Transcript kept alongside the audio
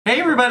Hey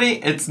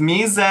everybody, it's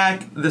me,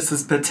 Zach, this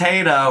is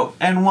Potato,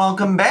 and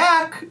welcome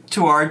back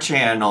to our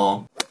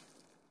channel.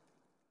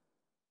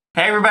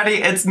 Hey everybody,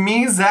 it's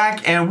me,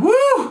 Zach, and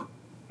woo!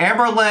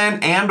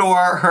 Amberlynn and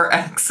or her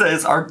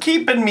exes are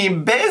keeping me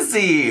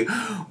busy,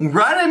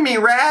 running me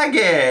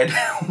ragged,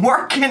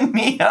 working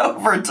me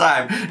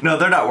overtime. No,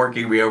 they're not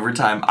working me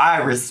overtime. I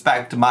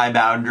respect my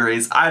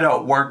boundaries. I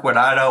don't work when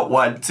I don't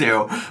want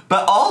to.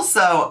 But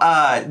also,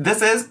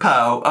 this is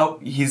Poe. Oh,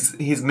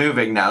 he's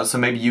moving now, so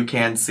maybe you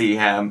can see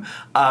him.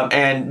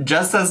 And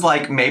just as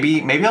like,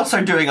 maybe I'll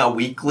start doing a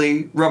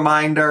weekly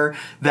reminder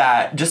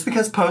that just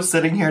because Poe's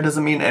sitting here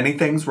doesn't mean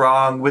anything's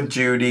wrong with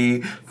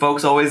Judy.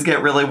 Folks always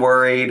get really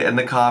worried in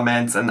the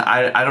comments, and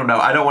I don't know,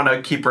 I don't want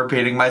to keep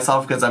repeating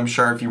myself because I'm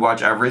sure if you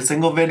watch every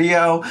single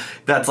video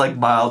that's like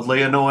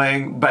mildly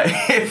annoying, but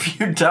if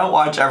you don't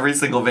watch every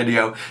single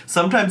video,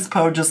 sometimes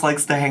Poe just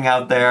likes to hang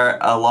out there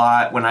a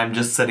lot when I'm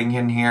just sitting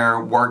in here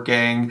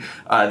working.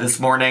 This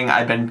morning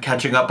I've been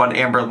catching up on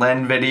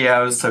Amberlynn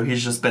videos, so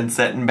he's just been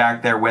sitting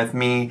back there with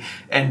me,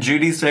 and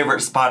Judy's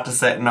favorite spot to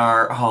sit in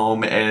our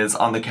home is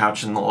on the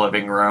couch in the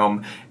living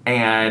room.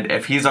 And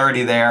if he's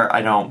already there,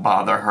 I don't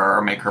bother her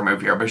or make her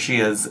move here. But she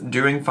is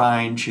doing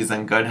fine. She's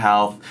in good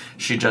health.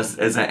 She just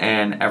isn't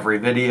in every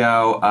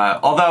video.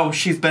 Although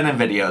she's been in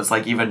videos,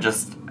 like even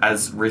just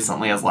as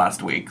recently as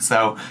last week.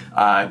 So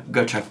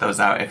go check those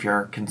out if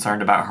you're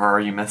concerned about her or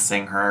you miss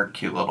seeing her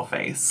cute little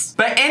face.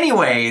 But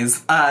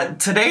anyways,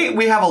 today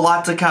we have a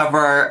lot to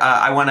cover.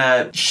 I want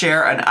to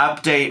share an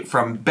update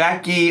from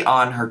Becky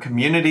on her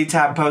community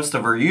tab post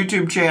of her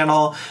YouTube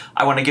channel.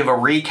 I want to give a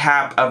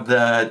recap of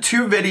the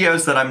 2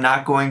 videos that I'm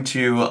not going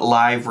to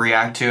live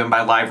react to, and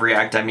by live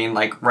react I mean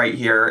like right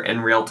here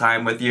in real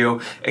time with you,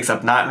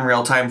 except not in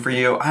real time for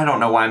you. I don't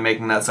know why I'm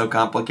making that so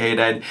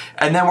complicated.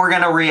 And then we're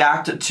gonna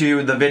react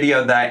to the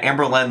video that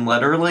Amberlynn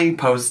literally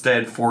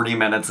posted 40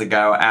 minutes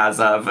ago as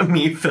of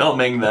me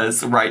filming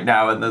this right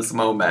now in this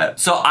moment.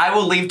 So I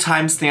will leave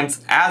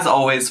timestamps as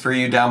always for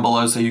you down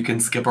below so you can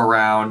skip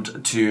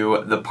around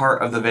to the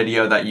part of the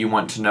video that you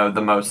want to know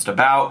the most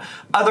about.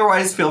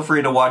 Otherwise, feel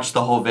free to watch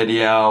the whole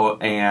video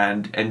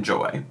and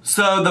enjoy.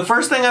 So the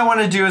first thing I want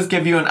to do is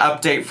give you an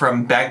update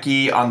from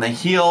Becky on the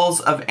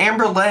heels of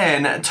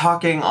Amberlynn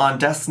talking on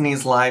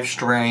Destiny's live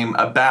stream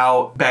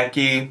about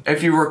Becky.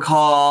 If you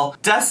recall,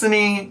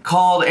 Destiny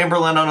called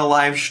Amberlynn on a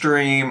live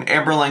stream.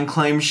 Amberlynn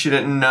claims she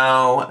didn't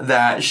know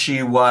that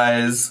she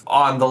was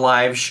on the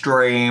live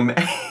stream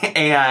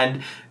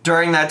and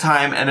during that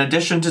time, in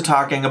addition to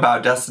talking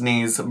about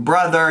Destiny's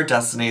brother,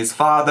 Destiny's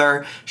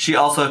father, she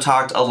also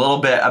talked a little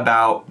bit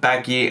about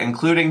Becky,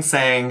 including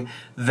saying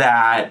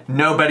that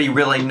nobody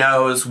really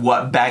knows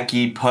what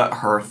Becky put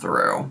her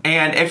through.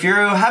 And if you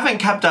haven't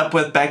kept up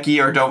with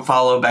Becky or don't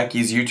follow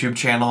Becky's YouTube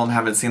channel and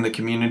haven't seen the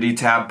community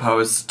tab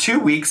posts, 2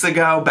 weeks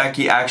ago,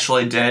 Becky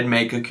actually did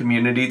make a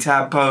community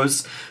tab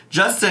post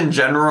just in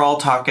general,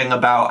 talking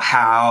about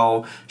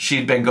how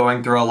she'd been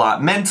going through a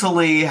lot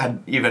mentally,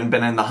 had even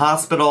been in the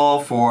hospital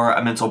for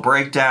a mental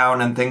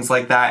breakdown and things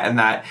like that, and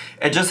that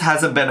it just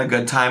hasn't been a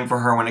good time for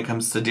her when it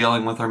comes to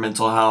dealing with her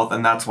mental health,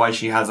 and that's why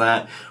she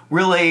hasn't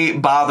really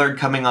bothered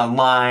coming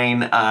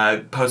online,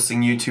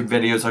 posting YouTube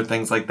videos or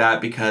things like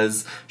that,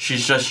 because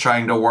she's just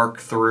trying to work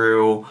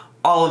through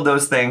all of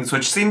those things,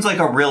 which seems like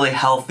a really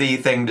healthy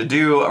thing to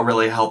do, a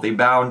really healthy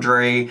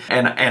boundary,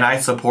 and I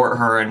support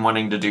her in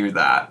wanting to do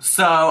that.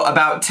 So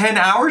about 10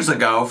 hours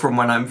ago from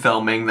when I'm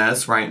filming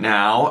this right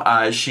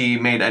now, she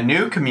made a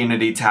new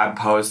community tab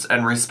post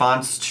in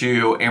response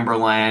to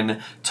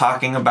Amberlynn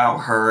talking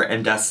about her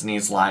and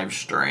Destiny's live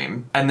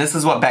stream. And this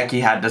is what Becky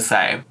had to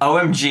say.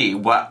 OMG,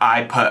 what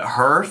I put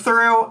her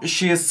through?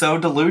 She is so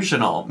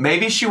delusional.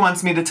 Maybe she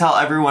wants me to tell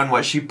everyone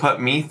what she put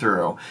me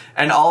through,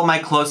 and all my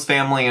close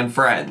family and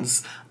friends.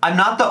 I'm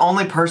not the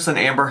only person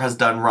Amber has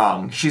done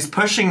wrong. She's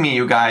pushing me,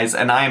 you guys,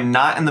 and I am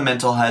not in the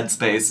mental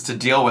headspace to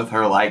deal with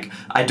her. Like,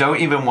 I don't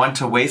even want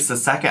to waste a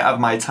second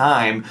of my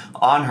time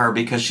on her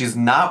because she's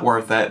not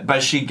worth it,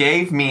 but she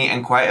gave me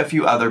and quite a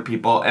few other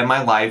people in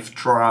my life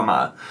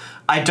trauma.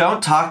 I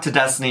don't talk to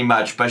Destiny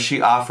much, but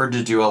she offered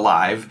to do a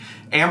live.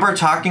 Amber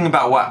talking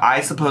about what I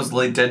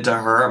supposedly did to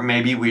her,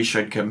 maybe we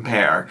should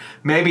compare.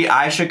 Maybe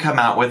I should come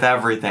out with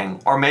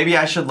everything. Or maybe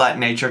I should let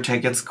nature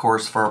take its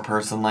course for a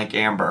person like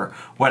Amber.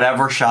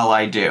 Whatever shall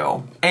I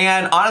do?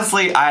 And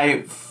honestly,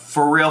 I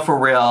for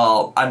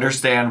real,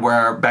 understand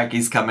where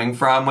Becky's coming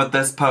from with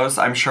this post.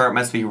 I'm sure it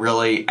must be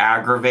really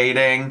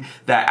aggravating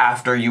that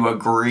after you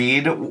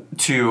agreed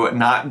to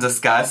not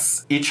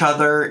discuss each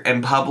other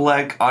in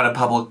public on a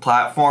public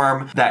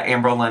platform, that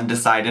Amberlynn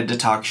decided to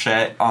talk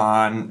shit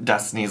on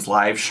Destiny's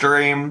live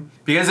stream.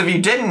 Because if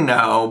you didn't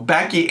know,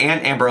 Becky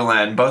and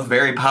Amberlynn both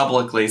very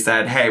publicly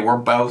said, hey, we're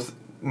both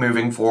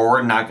moving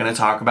forward, not going to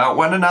talk about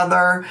one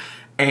another.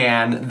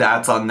 and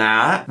that's on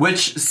that,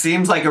 which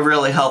seems like a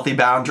really healthy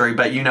boundary,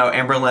 but you know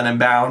Amberlynn and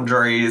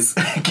boundaries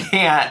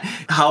can't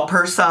help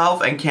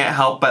herself and can't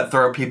help but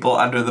throw people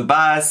under the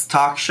bus,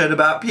 talk shit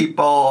about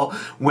people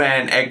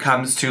when it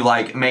comes to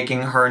like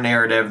making her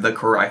narrative the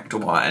correct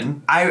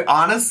one.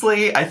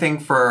 I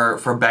think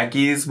for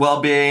Becky's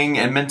well-being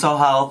and mental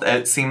health,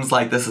 it seems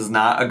like this is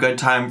not a good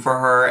time for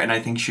her, and I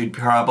think she'd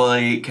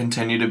probably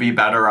continue to be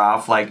better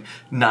off like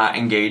not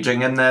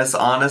engaging in this,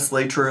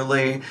 honestly,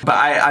 truly. But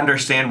I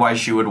understand why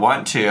she would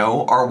want to,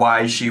 or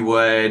why she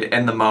would,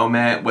 in the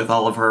moment, with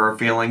all of her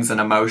feelings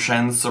and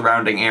emotions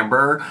surrounding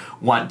Amber,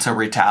 want to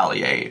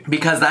retaliate.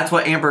 Because that's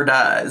what Amber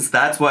does.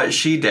 That's what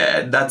she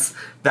did. That's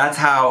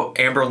how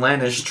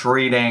Amberlynn is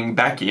treating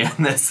Becky in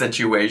this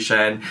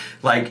situation.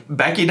 Like,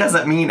 Becky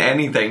doesn't mean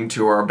anything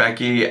to her.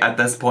 Becky, at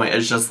this point,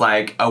 is just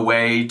like a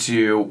way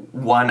to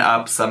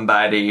one-up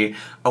somebody,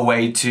 a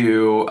way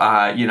to,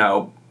 you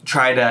know,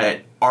 try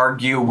to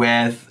argue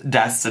with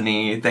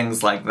Destiny,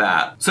 things like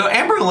that. So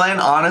Amberlynn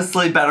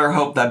honestly better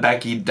hope that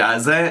Becky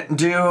doesn't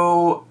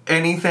do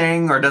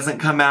anything, or doesn't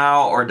come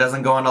out, or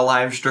doesn't go on a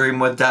live stream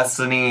with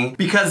Destiny,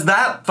 because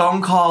that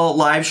phone call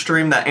live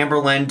stream that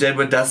Amberlynn did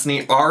with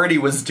Destiny already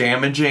was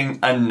damaging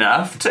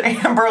enough to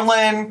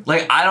Amberlynn.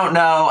 Like, I don't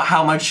know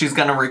how much she's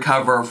gonna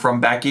recover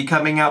from Becky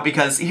coming out,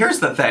 because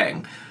here's the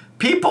thing.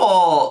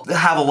 People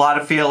have a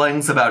lot of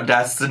feelings about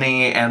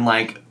Destiny, and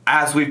like,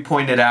 as we've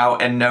pointed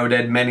out and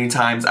noted many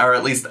times, or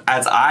at least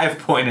as I've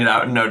pointed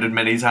out and noted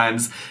many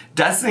times,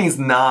 Destiny's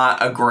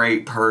not a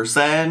great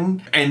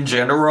person in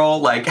general,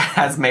 like,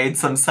 has made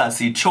some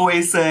sussy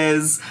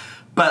choices.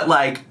 But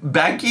like,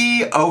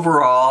 Becky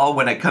overall,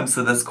 when it comes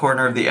to this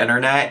corner of the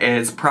internet,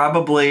 is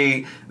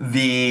probably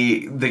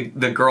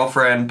the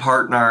girlfriend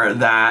partner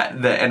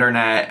that the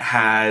internet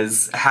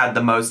has had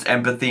the most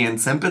empathy and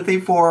sympathy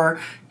for,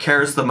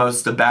 cares the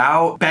most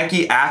about.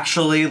 Becky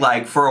actually,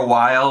 like, for a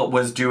while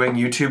was doing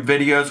YouTube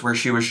videos where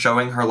she was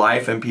showing her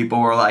life, and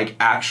people were like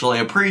actually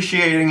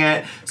appreciating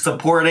it,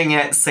 supporting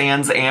it,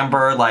 sans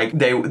Amber. Like,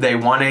 they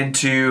wanted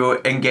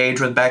to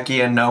engage with Becky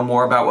and know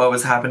more about what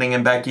was happening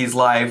in Becky's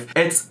life.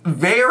 It's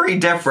very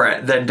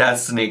different than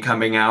Destiny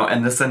coming out,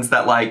 in the sense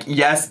that, like,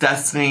 yes,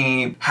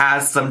 Destiny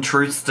has some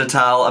truths to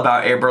tell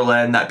about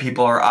Amberlynn that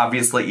people are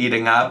obviously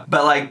eating up,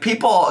 but like,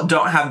 people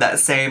don't have that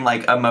same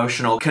like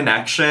emotional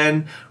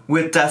connection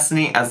with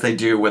Destiny as they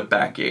do with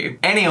Becky.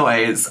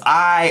 Anyways,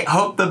 I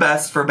hope the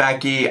best for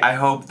Becky. I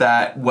hope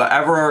that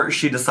whatever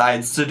she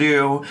decides to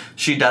do,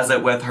 she does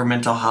it with her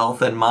mental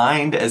health in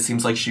mind. It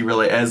seems like she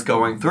really is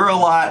going through a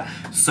lot,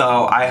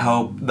 so I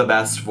hope the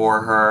best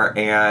for her,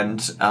 and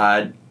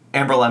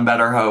Amberlynn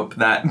better hope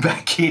that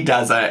Becky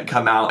doesn't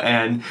come out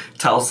and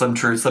tell some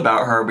truths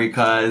about her,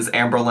 because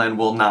Amberlynn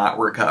will not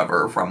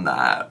recover from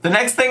that. The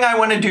next thing I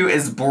want to do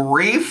is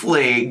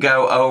briefly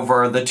go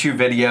over the two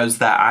videos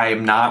that I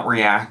am not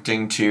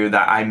reacting to,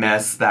 that I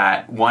missed.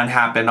 That one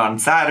happened on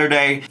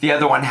Saturday, the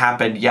other one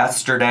happened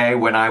yesterday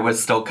when I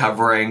was still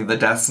covering the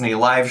Destiny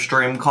live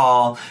stream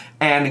call.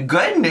 And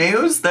good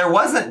news, there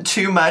wasn't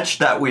too much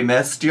that we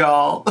missed,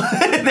 y'all.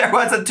 There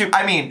wasn't too,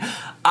 I mean,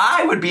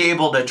 I would be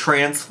able to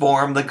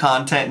transform the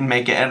content and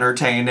make it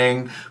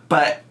entertaining,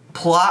 but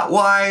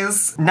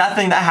plot-wise,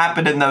 nothing that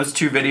happened in those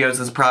two videos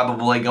is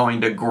probably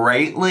going to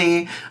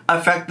greatly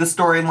affect the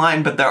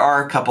storyline, but there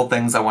are a couple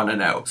things I want to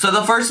know. So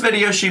the first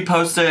video she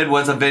posted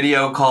was a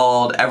video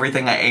called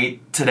Everything I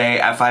Ate Today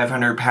at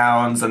 500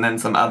 Pounds, and then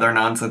some other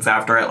nonsense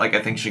after it, like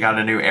I think she got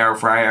a new air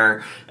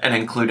fryer and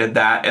included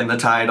that in the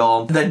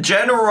title. The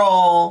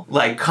general,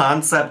 like,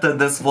 concept of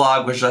this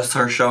vlog was just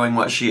her showing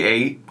what she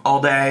ate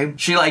all day.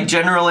 She, like,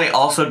 generally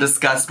also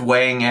discussed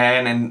weighing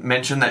in and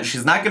mentioned that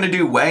she's not gonna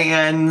do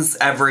weigh-ins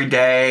every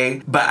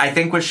day, but I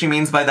think what she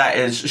means by that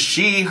is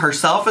she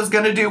herself is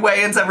gonna do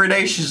weigh-ins every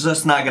day. She's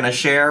just not gonna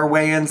share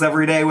weigh-ins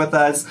every day with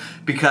us,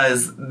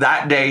 because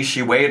that day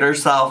she weighed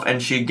herself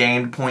and she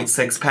gained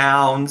 0.6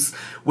 pounds,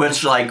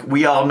 which, like,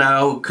 we all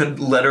know could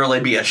literally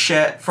be a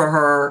shit for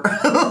her.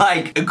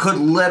 Like, it could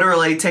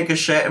literally take a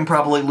shit and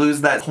probably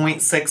lose that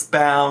 0.6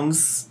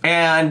 pounds.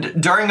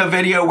 And during a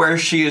video where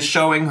she is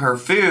showing her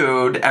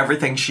food,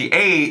 everything she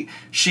ate,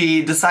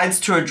 she decides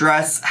to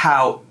address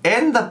how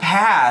in the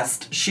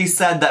past she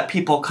said that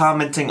people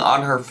commenting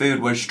on her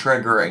food was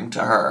triggering to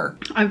her.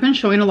 I've been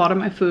showing a lot of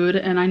my food,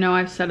 and I know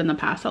I've said in the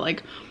past that,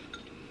 like,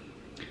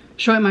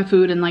 showing my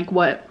food and, like,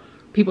 what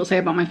people say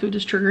about my food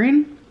is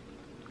triggering.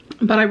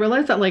 But I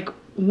realized that, like,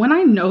 when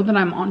I know that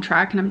I'm on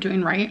track and I'm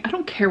doing right, I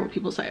don't care what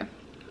people say.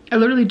 I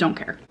literally don't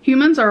care.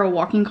 Humans are a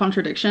walking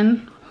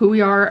contradiction. Who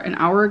we are an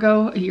hour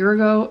ago, a year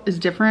ago is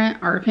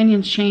different. Our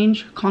opinions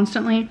change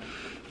constantly.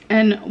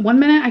 And one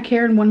minute I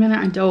care and one minute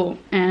I don't.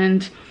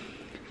 And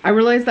I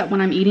realize that when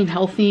I'm eating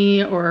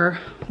healthy, or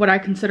what I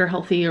consider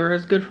healthy or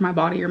is good for my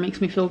body or makes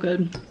me feel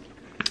good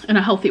in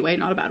a healthy way,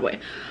 not a bad way,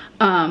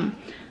 I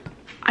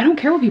don't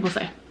care what people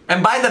say.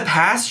 And by the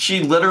past,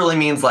 she literally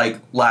means, like,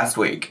 last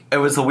week. It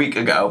was a week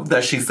ago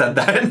that she said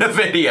that in the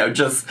video,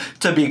 just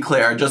to be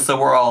clear, just so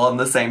we're all on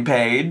the same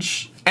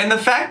page. And the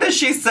fact that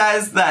she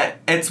says that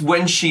it's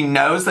when she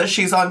knows that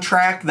she's on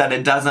track that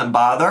it doesn't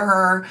bother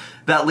her,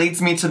 that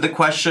leads me to the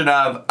question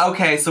of,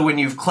 okay, so when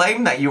you've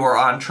claimed that you were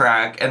on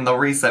track in the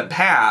recent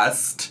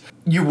past,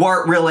 you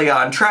weren't really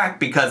on track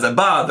because it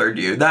bothered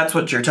you. That's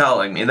what you're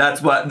telling me.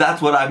 That's what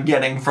I'm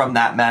getting from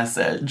that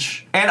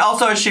message. And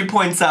also, as she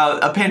points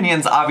out,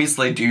 opinions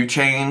obviously do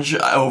change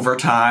over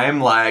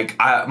time. Like,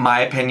 my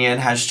opinion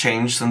has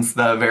changed since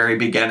the very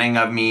beginning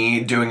of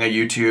me doing a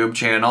YouTube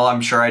channel.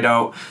 I'm sure I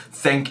don't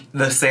think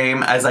the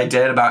same as I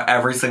did about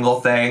every single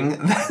thing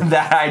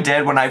that I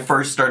did when I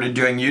first started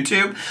doing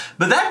YouTube.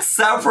 But that's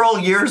several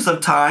years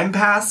of time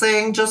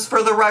passing, just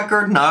for the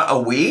record, not a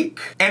week.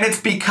 And it's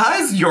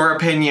because your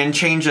opinion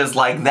changes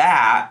like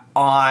that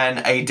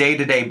on a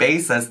day-to-day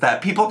basis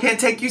that people can't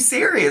take you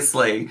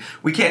seriously.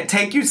 We can't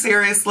take you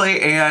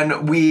seriously,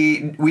 and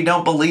we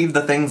don't believe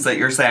the things that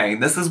you're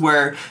saying. This is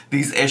where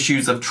these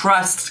issues of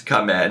trust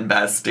come in,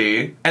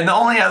 bestie. And the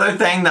only other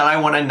thing that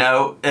I want to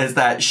note is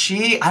that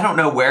I don't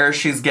know where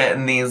she's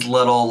getting these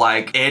little,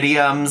 like,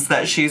 idioms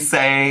that she's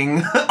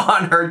saying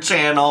on her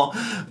channel,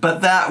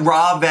 but that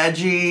raw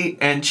veggie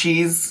and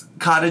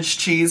cottage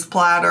cheese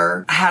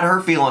platter had her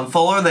feeling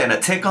fuller than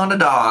a tick on a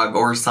dog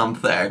or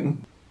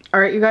something. All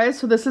right, you guys,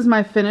 so this is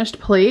my finished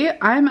plate.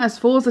 I'm as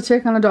full as a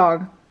tick on a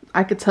dog.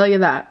 I could tell you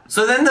that.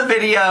 So then the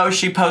video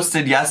she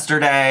posted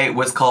yesterday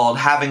was called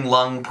Having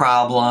Lung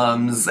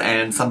Problems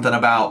and something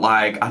about,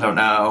 like, I don't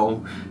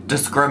know,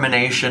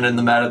 discrimination in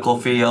the medical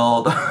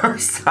field or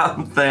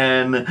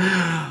something.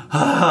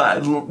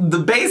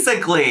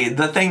 Basically,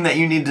 the thing that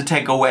you need to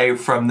take away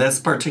from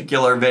this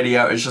particular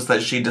video is just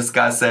that she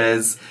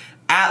discusses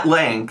at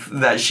length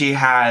that she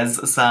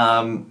has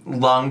some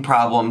lung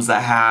problems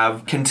that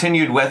have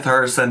continued with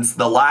her since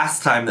the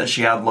last time that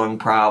she had lung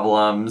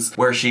problems,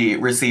 where she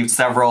received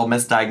several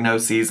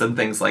misdiagnoses and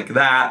things like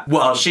that.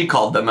 Well, she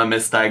called them a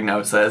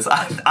misdiagnosis.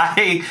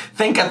 I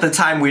think at the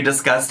time we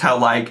discussed how,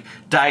 like,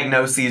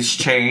 diagnoses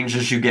change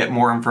as you get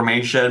more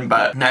information,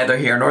 but neither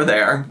here nor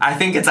there. I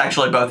think it's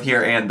actually both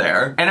here and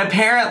there. And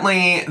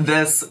apparently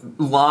this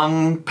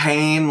lung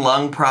pain,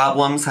 lung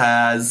problems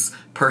has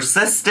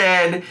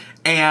persisted,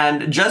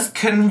 and just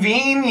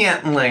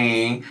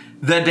conveniently,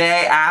 the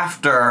day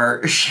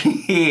after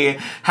she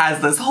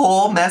has this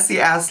whole messy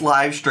ass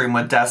live stream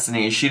with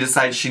Destiny, she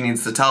decides she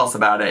needs to tell us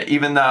about it,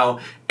 even though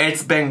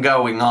it's been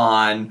going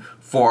on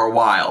for a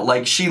while.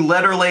 Like, she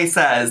literally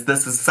says,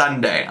 this is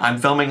Sunday, I'm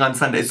filming on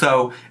Sunday,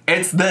 so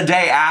it's the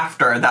day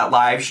after that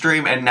live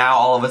stream, and now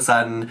all of a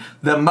sudden,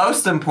 the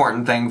most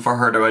important thing for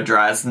her to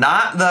address,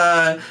 not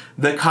the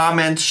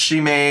comments she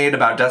made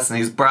about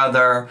Destiny's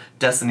brother,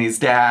 Destiny's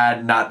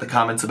dad, not the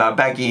comments about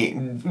Becky,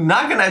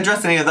 not gonna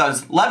address any of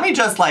those. Let me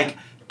just, like,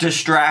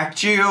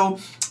 distract you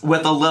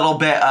with a little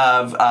bit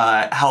of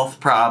health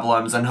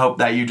problems and hope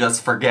that you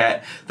just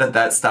forget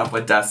that stuff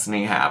with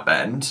Destiny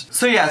happened.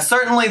 So yeah,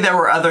 certainly there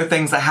were other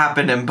things that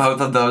happened in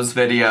both of those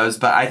videos,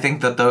 but I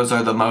think that those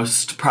are the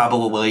most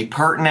probably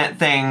pertinent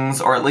things,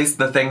 or at least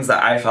the things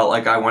that I felt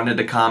like I wanted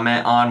to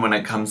comment on when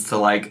it comes to,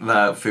 like,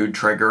 the food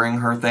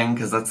triggering her thing,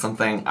 because that's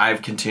something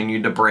I've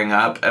continued to bring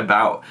up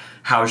about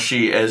how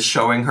she is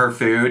showing her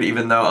food,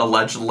 even though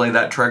allegedly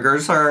that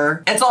triggers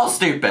her. It's all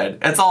stupid.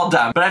 It's all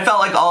dumb. But I felt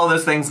like all of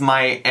those things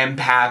might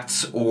impact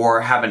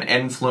or have an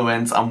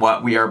influence on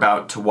what we are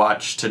about to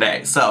watch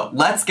today. So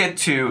let's get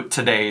to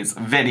today's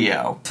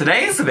video.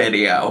 Today's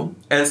video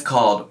is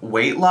called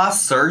Weight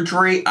Loss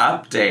Surgery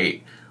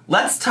Update.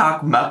 Let's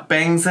talk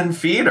mukbangs and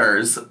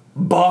feeders.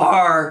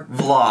 Bar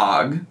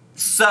vlog.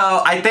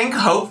 So I think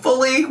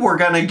hopefully we're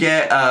gonna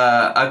get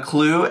a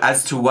clue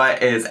as to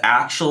what is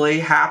actually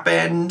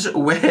happened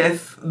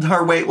with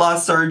her weight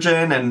loss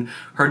surgeon and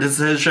her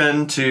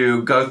decision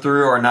to go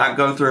through or not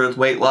go through with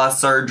weight loss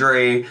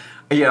surgery.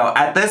 You know,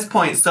 at this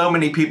point, so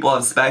many people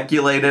have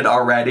speculated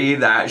already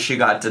that she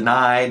got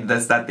denied,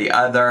 this, that, the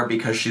other,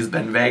 because she's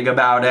been vague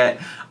about it.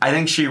 I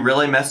think she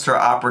really missed her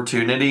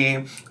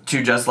opportunity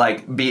to just,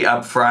 like, be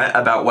upfront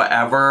about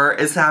whatever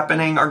is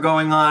happening or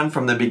going on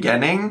from the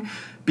beginning.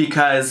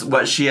 Because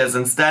what she is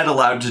instead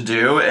allowed to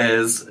do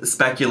is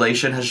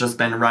speculation has just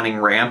been running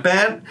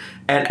rampant,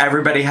 and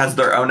everybody has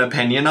their own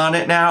opinion on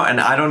it now,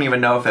 and I don't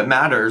even know if it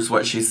matters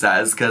what she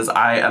says, because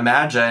I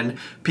imagine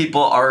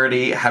people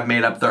already have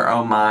made up their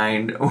own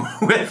mind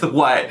with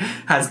what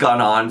has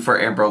gone on for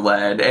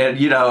Amberlynn. And,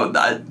 you know,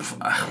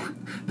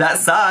 that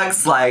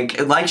sucks.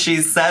 Like she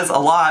says a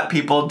lot,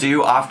 people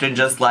do often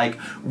just, like,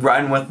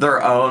 run with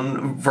their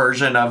own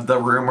version of the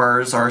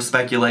rumors or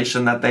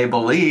speculation that they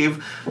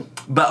believe.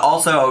 But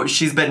also,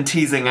 she's been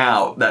teasing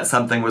out that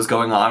something was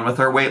going on with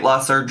her weight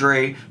loss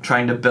surgery,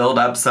 trying to build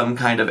up some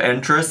kind of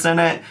interest in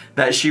it,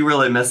 that she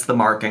really missed the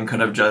mark and could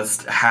have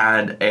just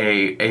had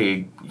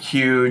a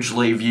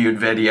hugely viewed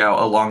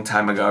video a long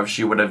time ago if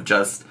she would have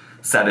just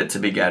said it to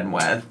begin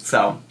with.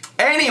 So,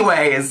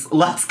 anyways,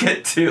 let's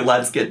get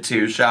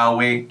to, shall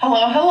we?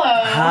 Hello.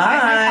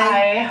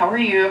 Hi. How are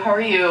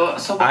you?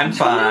 So I'm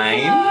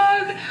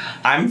fine.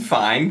 I'm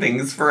fine,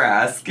 thanks for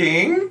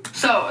asking.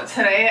 So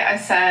today I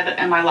said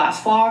in my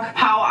last vlog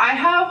how I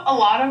have a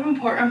lot of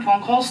important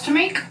phone calls to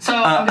make. So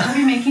I'm going to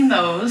be making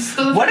those.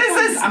 So what is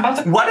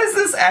this? What is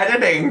this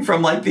editing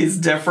from like these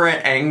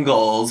different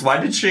angles? Why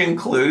did she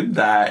include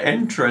that?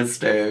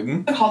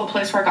 Interesting. I call the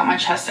place where I got my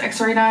chest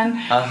x-ray done.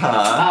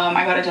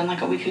 I got it done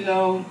like a week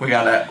ago. We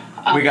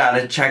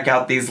gotta check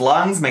out these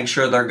lungs, make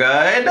sure they're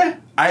good.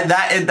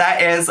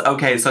 That is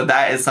okay. So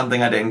that is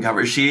something I didn't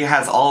cover. She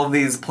has all of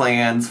these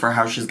plans for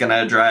how she's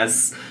gonna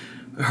address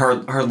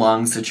her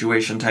lung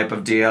situation type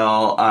of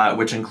deal,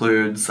 which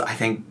includes, I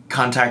think,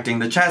 contacting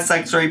the chest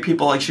x-ray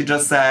people, like she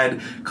just said,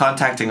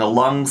 contacting a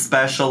lung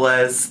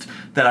specialist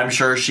that I'm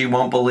sure she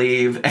won't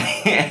believe,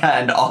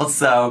 and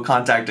also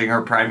contacting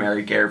her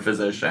primary care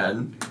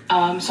physician. So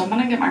I'm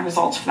gonna get my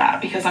results for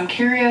that because I'm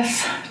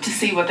curious to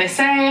see what they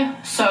say.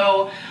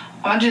 So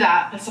I'm gonna do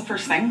that. That's the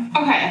first thing.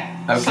 Okay.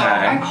 So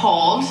I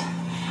called,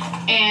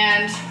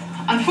 and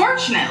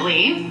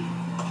unfortunately,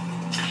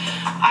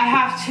 I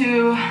have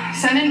to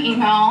send an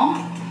email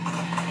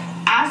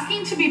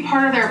asking to be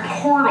part of their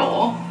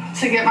portal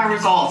to get my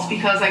results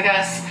because I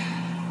guess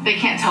they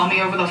can't tell me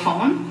over the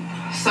phone.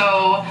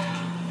 So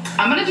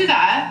I'm gonna do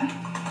that,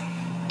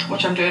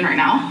 which I'm doing right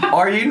now.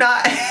 Are you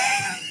not?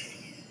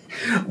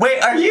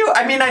 Wait, are you?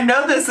 I mean, I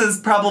know this is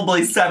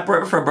probably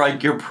separate from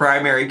like your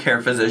primary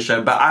care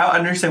physician, but I don't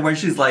understand why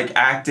she's like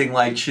acting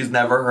like she's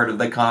never heard of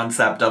the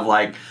concept of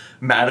like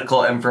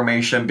medical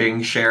information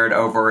being shared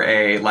over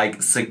a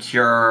like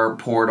secure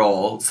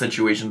portal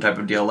situation type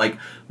of deal. Like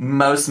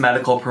most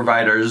medical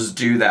providers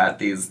do that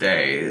these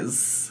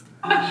days.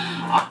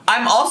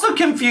 I'm also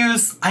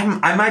confused.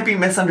 I might be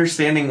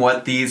misunderstanding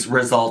what these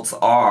results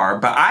are,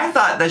 but I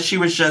thought that she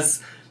was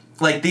just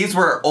like these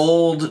were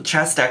old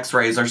chest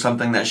x-rays or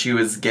something that she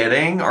was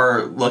getting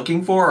or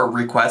looking for or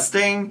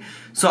requesting.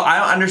 So I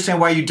don't understand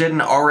why you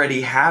didn't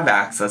already have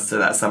access to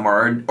that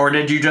somewhere. Or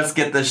did you just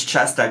get this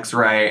chest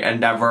x-ray and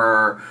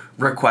never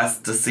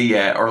request to see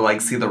it or like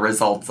see the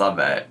results of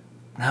it?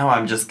 Now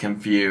I'm just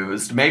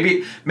confused.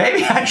 Maybe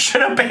I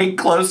should have paid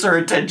closer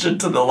attention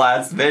to the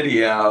last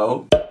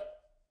video.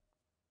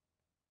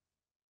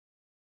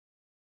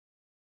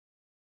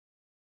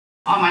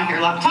 On my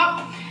hair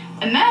laptop.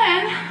 And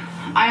then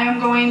I am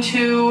going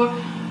to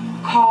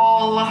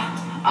call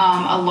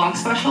a lung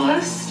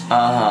specialist,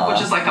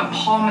 which is like a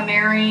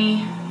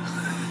pulmonary.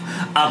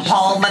 A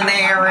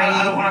pulmonary.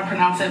 I don't want to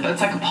pronounce it, but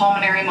it's like a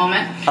pulmonary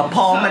moment. A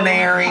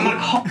pulmonary. So I'm gonna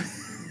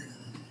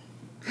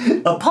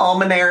call. A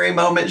pulmonary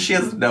moment. She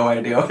has no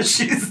idea what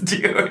she's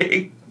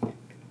doing.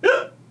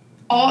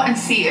 Call and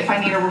see if I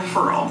need a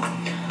referral.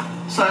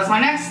 So that's my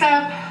next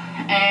step,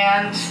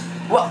 and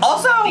well,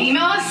 also the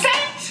email is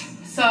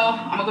sent. So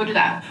I'm gonna go do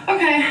that.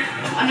 Okay,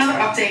 another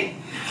update.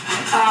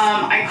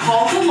 I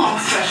called the lung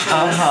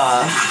specialist,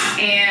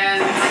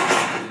 and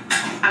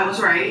I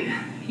was right.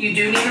 You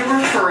do need a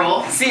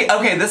referral. See,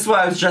 okay, this is what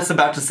I was just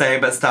about to say,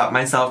 but stopped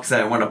myself because I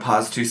didn't want to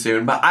pause too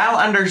soon. But I don't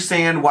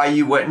understand why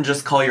you wouldn't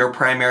just call your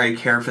primary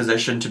care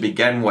physician to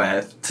begin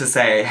with to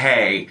say,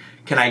 hey,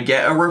 can I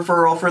get a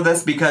referral for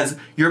this? Because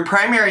your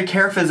primary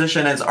care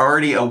physician is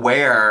already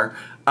aware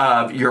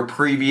of your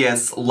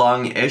previous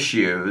lung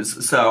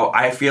issues. So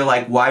I feel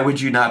like, why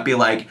would you not be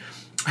like,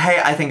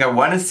 hey, I think I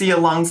want to see a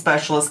lung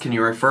specialist. Can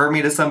you refer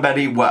me to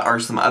somebody? What are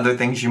some other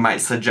things you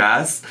might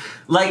suggest?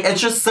 Like,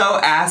 it's just so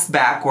ass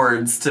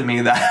backwards to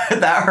me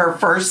that her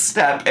first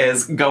step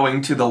is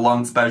going to the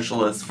lung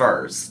specialist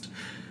first.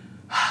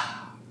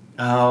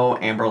 Oh,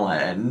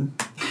 Amberlynn.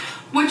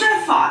 Which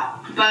I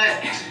thought, but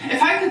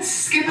if I could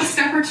skip a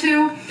step or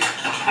two,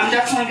 I'm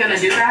definitely gonna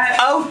do that.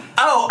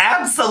 Oh,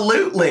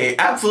 absolutely.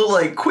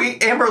 Absolutely.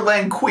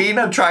 Amberlynn, queen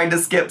of trying to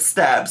skip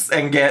steps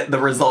and get the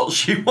results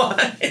she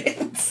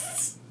wants.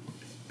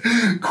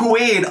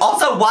 Queen.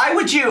 Also, why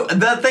would you...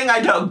 The thing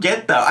I don't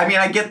get, though... I mean,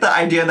 I get the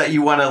idea that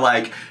you want to,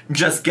 like,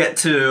 just get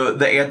to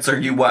the answer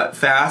you want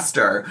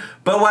faster.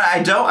 But what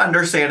I don't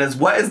understand is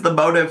what is the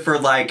motive for,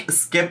 like,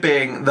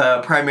 skipping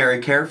the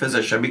primary care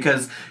physician?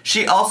 Because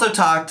she also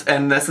talked,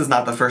 and this is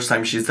not the first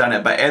time she's done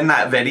it, but in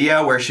that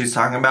video where she's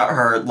talking about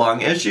her lung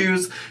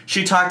issues,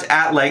 she talked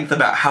at length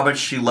about how much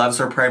she loves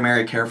her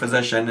primary care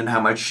physician and how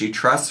much she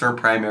trusts her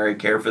primary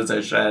care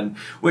physician,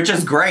 which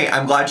is great.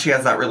 I'm glad she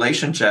has that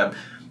relationship.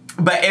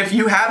 But if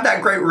you have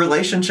that great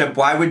relationship,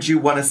 why would you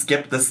want to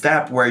skip the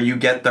step where you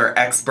get their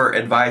expert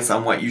advice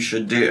on what you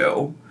should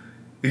do?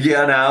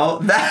 You know?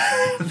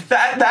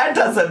 That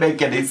doesn't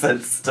make any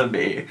sense to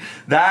me.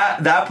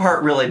 That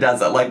part really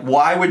doesn't. Like,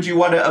 why would you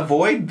want to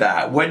avoid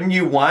that? Wouldn't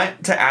you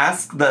want to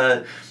ask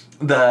the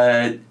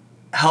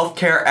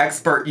healthcare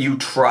expert you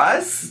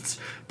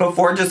trust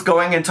before just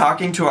going and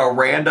talking to a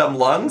random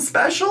lung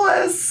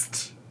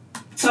specialist?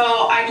 So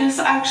I just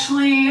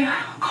actually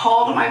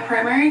called my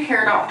primary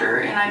care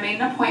doctor and I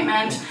made an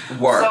appointment.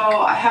 Work. So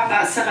I have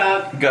that set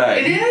up. Good.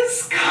 It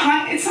is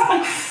it's not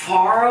like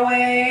far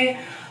away,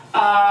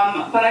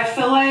 but I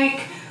feel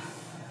like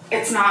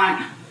it's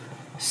not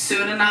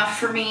soon enough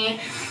for me.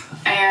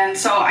 And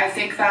so I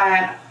think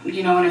that,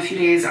 you know, in a few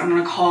days I'm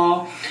going to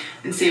call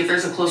and see if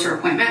there's a closer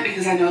appointment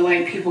because I know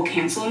like people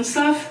cancel and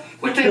stuff.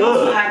 which they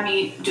also had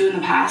me do in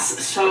the past.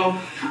 So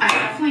I'm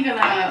definitely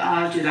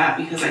gonna do that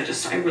because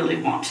I really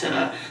want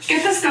to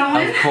get this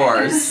going. Of course.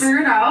 Get this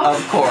figured out.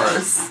 Of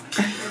course.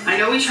 I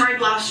know we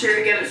tried last year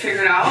to get it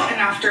figured out,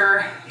 and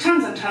after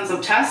tons and tons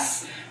of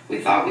tests, we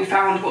thought we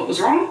found what was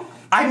wrong.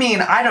 I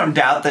mean, I don't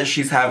doubt that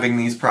she's having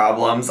these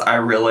problems. I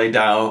really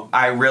don't.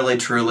 I really,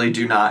 truly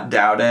do not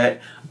doubt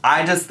it.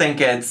 I just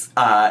think it's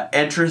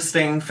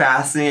interesting,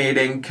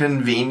 fascinating,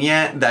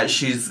 convenient that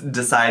she's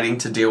deciding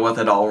to deal with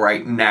it all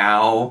right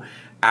now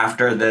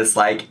after this,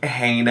 like,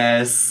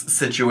 heinous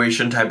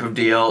situation type of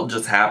deal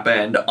just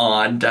happened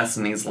on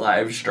Destiny's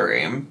live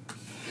stream.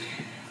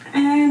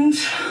 And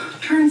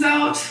turns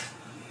out,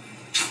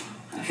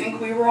 I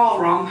think we were all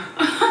wrong.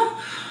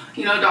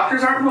 You know,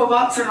 doctors aren't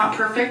robots, they're not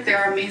perfect,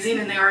 they're amazing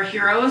and they are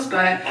heroes,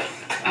 but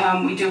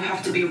we do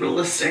have to be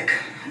realistic.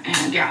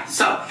 And yeah,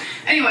 so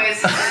anyways,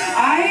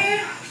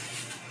 I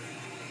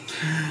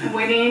am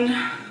waiting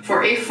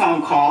for a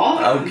phone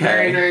call. Okay. A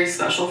very, very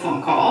special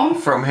phone call.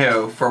 From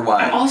who? For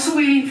what? I'm also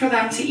waiting for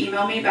them to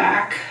email me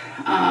back.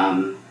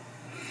 I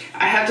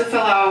had to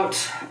fill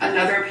out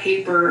another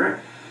paper.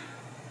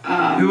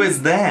 Who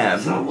is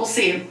them? So we'll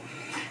see,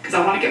 because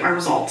I want to get my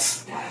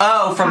results.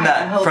 Oh,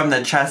 from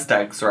the chest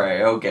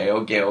X-ray. Okay.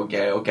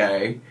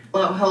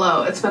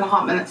 Hello. It's been a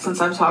hot minute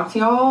since I've talked to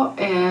y'all,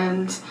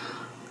 and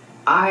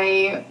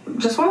I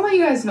just want to let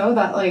you guys know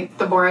that, like,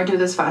 the more I do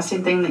this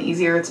fasting thing, the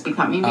easier it's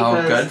becoming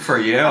because good for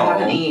you. I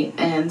haven't eaten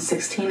in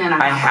 16 and a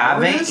half I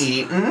haven't hours,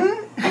 eaten?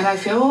 and I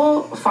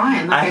feel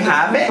fine. Like, I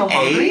haven't feel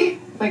hungry,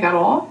 like, at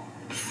all.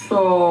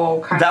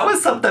 So that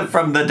was something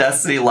from the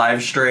Destiny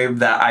live stream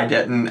that I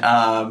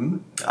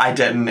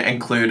didn't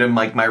include in,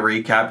 like, my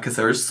recap because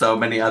there were so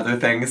many other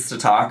things to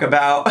talk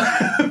about.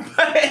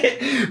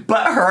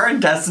 but her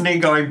and Destiny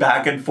going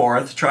back and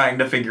forth trying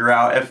to figure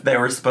out if they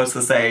were supposed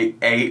to say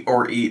ate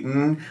or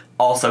eaten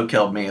also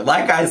killed me.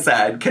 Like I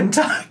said,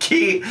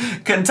 Kentucky's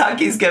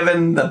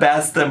given the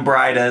best and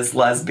brightest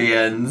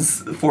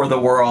lesbians for the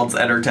world's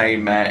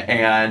entertainment,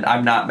 and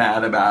I'm not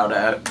mad about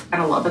it.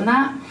 Kind of loving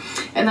that.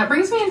 And that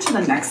brings me into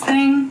the next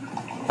thing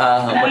that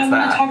I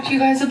want to talk to you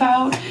guys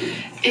about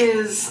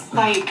is,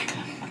 like,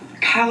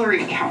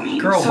 calorie counting.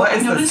 Girl, so what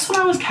is I noticed this?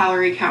 when I was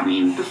calorie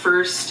counting the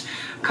first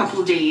couple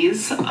of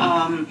days,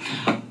 all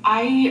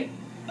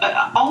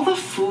the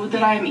food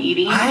that I'm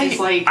eating is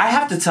like... I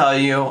have to tell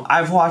you,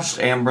 I've watched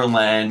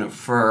Amberlynn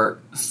for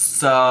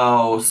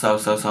so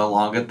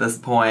long at this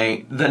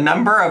point. The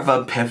number of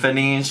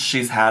epiphanies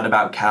she's had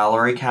about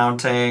calorie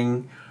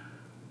counting...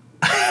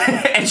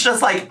 It's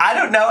just like, I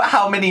don't know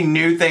how many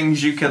new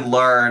things you can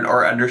learn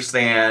or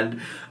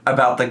understand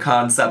about the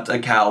concept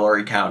of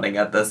calorie counting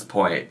at this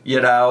point, you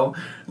know?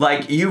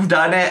 Like, you've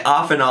done it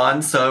off and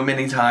on so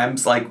many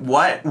times. Like,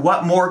 what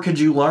more could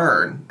you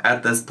learn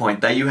at this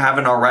point that you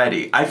haven't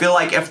already? I feel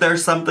like if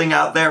there's something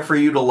out there for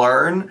you to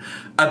learn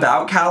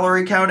about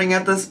calorie counting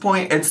at this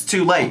point, it's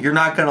too late. You're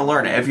not going to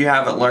learn it if you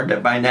haven't learned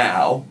it by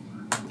now.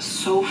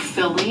 So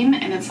filling,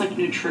 and it's, like,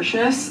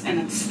 nutritious, and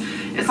it's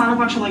not a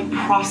bunch of, like,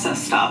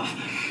 processed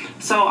stuff.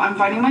 So I'm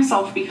finding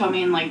myself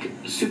becoming, like,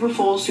 super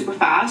full, super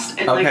fast,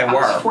 and like I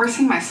was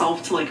forcing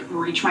myself to, like,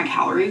 reach my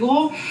calorie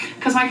goal,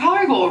 because my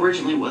calorie goal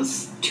originally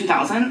was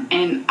 2,000,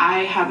 and I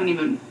haven't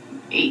even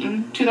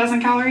eaten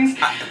 2,000 calories.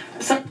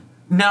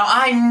 Now,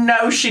 I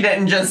know she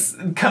didn't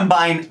just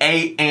combine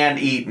ate and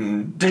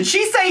eaten. Did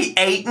she say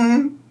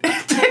eaten?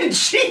 Did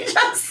she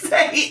just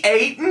say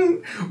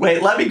eaten?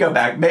 Wait, let me go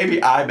back.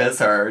 Maybe I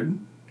misheard.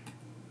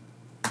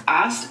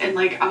 And,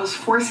 like, I was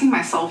forcing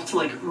myself to,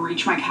 like,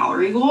 reach my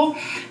calorie goal,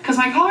 because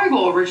my calorie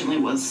goal originally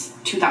was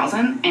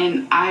 2,000,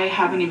 and I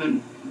haven't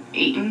even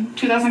eaten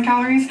 2,000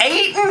 calories.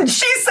 Eaten?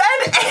 She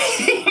said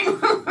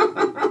eaten!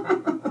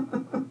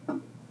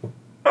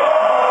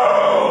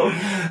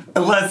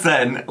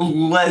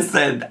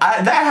 Listen,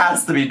 that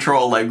has to be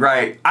trolling,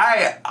 right?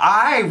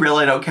 I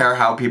really don't care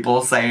how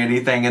people say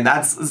anything, and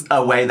that's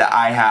a way that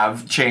I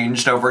have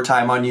changed over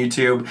time on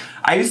YouTube.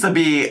 I used to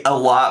be a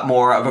lot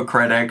more of a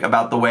critic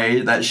about the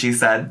way that she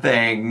said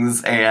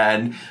things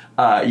and,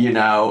 you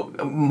know,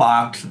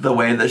 mocked the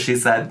way that she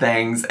said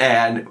things,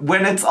 and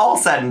when it's all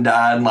said and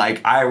done,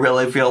 like, I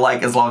really feel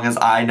like as long as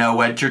I know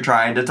what you're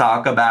trying to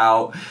talk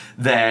about,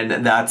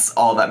 then that's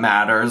all that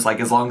matters. Like,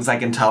 as long as I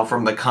can tell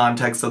from the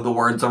context of the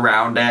words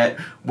around it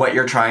what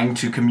you're trying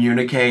to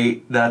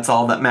communicate, that's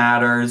all that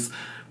matters.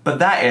 But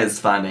that is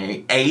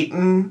funny.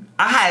 Eaten?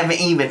 I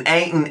haven't even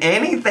eaten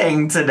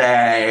anything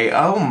today.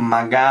 Oh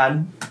my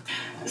god.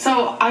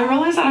 So I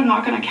realized that I'm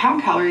not going to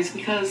count calories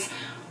because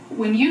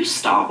when you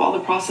stop all the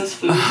processed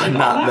food, like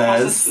all that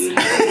processed food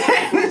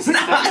has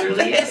that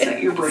literally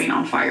set your brain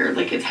on fire.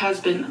 Like, it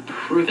has been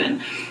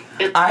proven.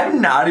 I'm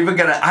not even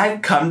gonna...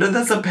 I've come to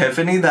this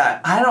epiphany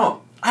that I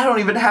don't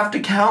even have to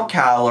count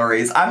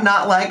calories. I'm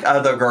not like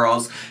other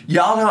girls.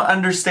 Y'all don't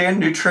understand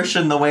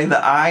nutrition the way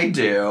that I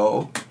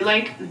do.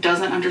 Like,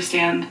 doesn't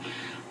understand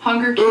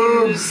hunger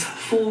cues,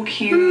 full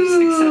cues,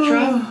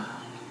 etc.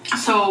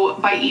 So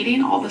by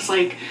eating all this,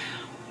 like,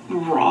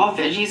 raw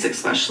veggies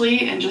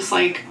especially, and just,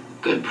 like,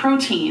 good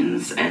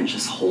proteins and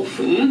just whole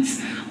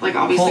foods. Like,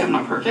 obviously I'm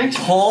not perfect.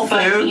 Whole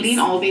but foods? eating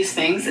all these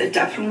things, it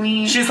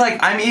definitely... She's like,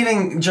 I'm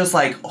eating just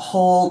like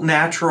whole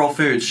natural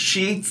foods.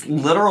 She eats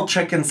literal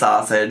chicken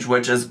sausage,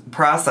 which is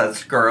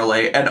processed,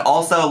 girly. And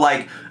also,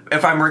 like,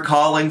 if I'm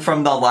recalling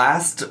from the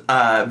last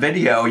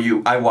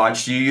video I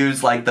watched, you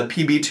use like the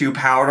PB2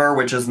 powder,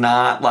 which is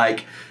not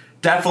like,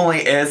 definitely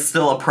is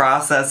still a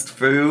processed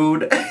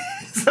food.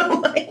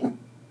 So like,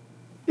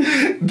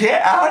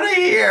 get out of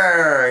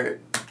here.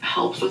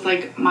 Helps with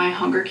like my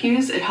hunger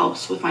cues. It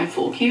helps with my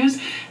full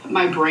cues.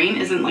 My brain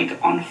isn't like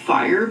on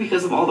fire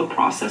because of all the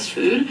processed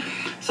food.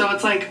 So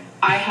it's like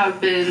I have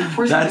been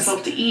forcing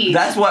myself to eat.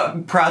 That's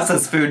what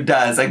processed food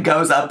does. It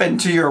goes up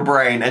into your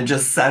brain and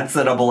just sets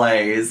it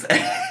ablaze.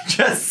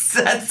 Just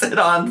sets it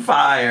on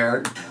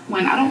fire.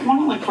 When I don't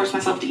want to like force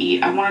myself to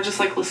eat, I want to just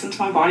like listen to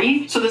my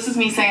body. So this is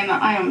me saying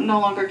that I am no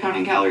longer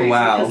counting calories.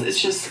 Wow. Because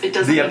it's just, it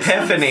doesn't the make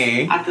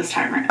epiphany sense at this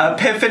time right now.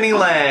 Epiphany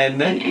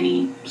Lynn. In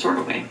any sort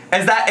of way.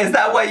 Is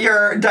that what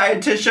your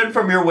dietitian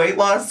from your weight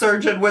loss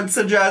surgeon would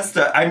suggest?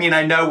 I mean,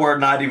 I know we're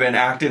not even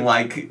acting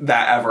like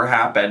that ever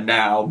happened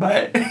now,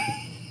 but...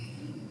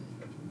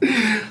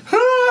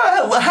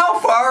 How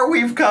far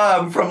we've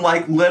come from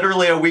like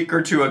literally a week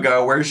or two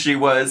ago where she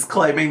was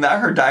claiming that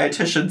her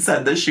dietitian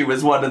said that she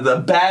was one of the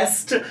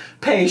best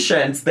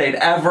patients they'd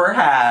ever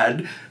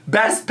had.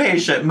 Best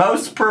patient,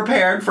 most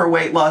prepared for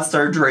weight loss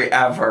surgery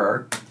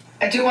ever.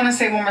 I do want to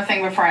say one more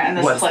thing before I end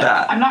this clip.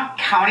 That? I'm not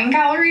counting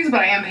calories, but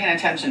I am paying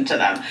attention to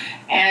them.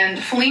 And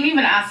Feline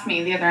even asked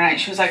me the other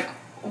night, she was like,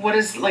 what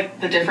is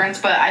like the difference?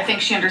 But I think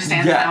she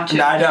understands now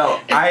too. I know.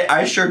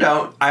 I sure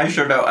don't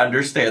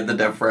understand the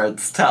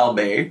difference. Tell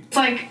me. It's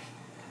like,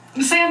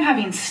 say I'm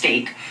having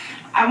steak.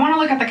 I want to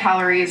look at the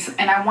calories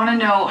and I want to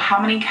know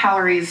how many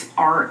calories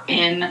are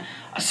in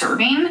a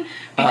serving,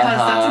 because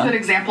that's a good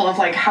example of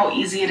like how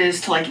easy it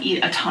is to like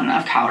eat a ton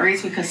of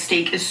calories, because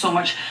steak is so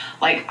much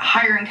like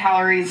higher in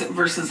calories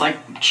versus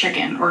like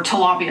chicken or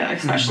tilapia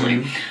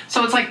especially.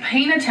 So it's like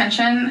paying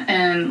attention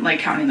and like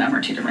counting them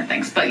are two different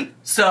things. But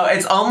so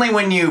it's only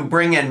when you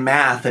bring in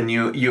math and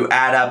you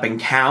add up and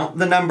count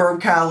the number of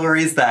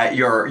calories that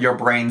your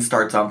brain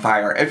starts on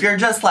fire. If you're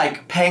just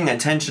like paying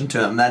attention to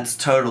them, that's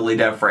totally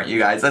different, you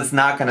guys. That's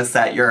not going to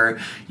set your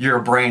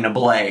brain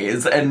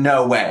ablaze. In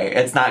no way.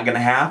 It's not going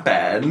to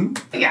happen.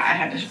 Yeah, I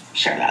had to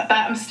share that. But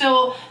I'm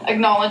still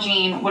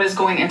acknowledging what is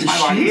going into my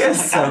body. She is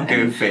like so that.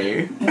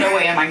 goofy. No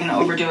way am I going to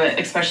overdo it,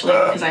 especially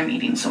because I'm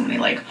eating so many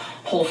like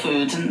whole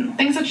foods and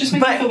things that just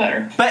make me feel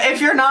better. But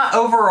if you're not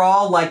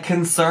overall like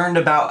concerned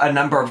about a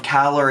number of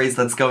calories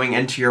that's going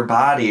into your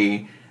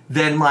body,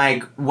 then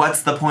like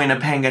what's the point of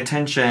paying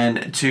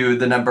attention to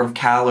the number of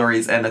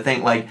calories and a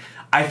thing? Like,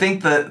 I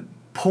think the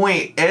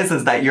point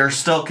is that you're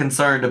still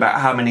concerned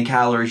about how many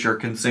calories you're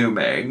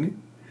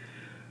consuming.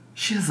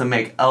 She doesn't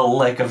make a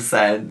lick of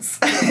sense.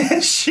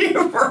 She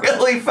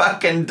really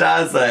fucking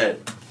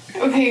doesn't.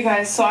 Okay, you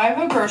guys, so I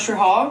have a grocery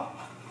haul.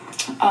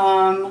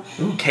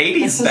 Ooh,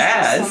 Katie's this is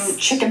best. Some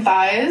chicken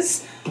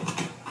thighs,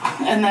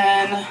 and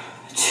then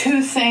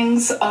 2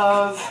 things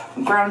of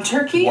ground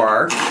turkey.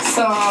 Work.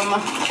 Some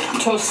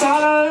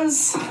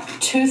tostadas,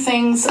 2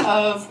 things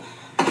of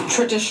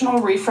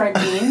traditional refried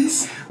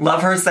beans.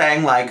 Love her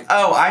saying like,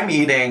 oh, I'm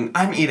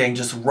eating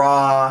just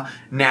raw,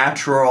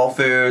 natural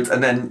foods,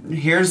 and then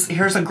here's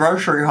a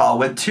grocery haul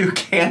with 2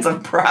 cans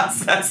of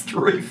processed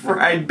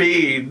refried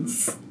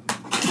beans.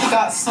 We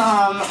got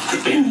some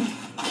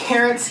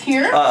carrots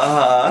here.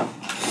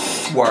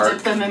 Work.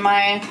 Dip them in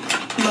my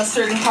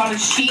mustard and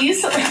cottage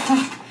cheese.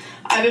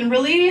 I've been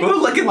really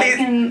look at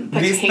liking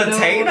these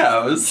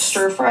potatoes.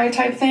 Stir-fry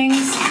type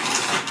things.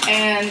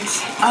 And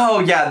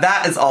oh yeah,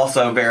 that is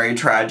also very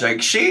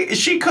tragic.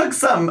 She cooked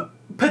some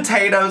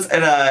potatoes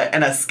in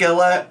a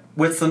skillet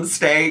with some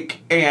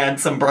steak and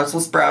some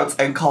Brussels sprouts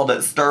and called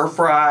it stir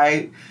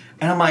fry.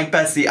 And I'm like,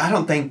 Bessie, I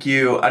don't think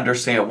you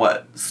understand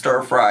what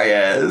stir fry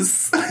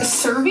is. A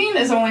serving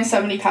is only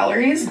 70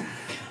 calories.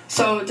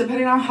 So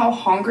depending on how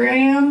hungry I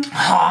am,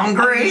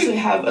 I usually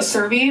have a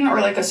serving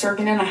or like a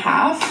serving and a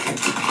half.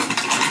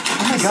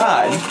 Oh my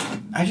god.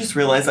 I just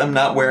realized I'm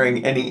not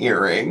wearing any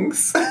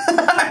earrings.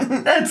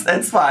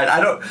 It's fine.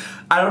 I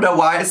don't know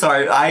why.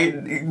 Sorry,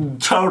 I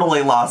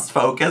totally lost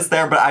focus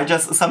there. But I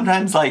just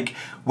sometimes like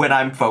when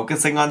I'm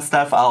focusing on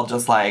stuff, I'll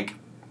just like,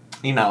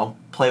 you know,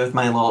 play with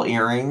my little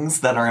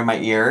earrings that are in my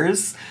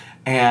ears,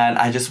 and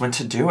I just went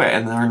to do it,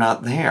 and they're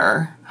not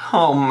there.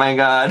 Oh my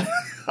god,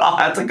 I'll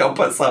have to go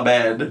put some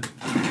in.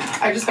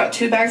 I just got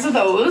 2 bags of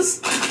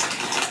those,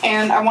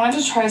 and I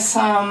wanted to try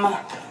some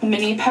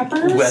mini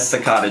peppers with the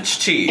cottage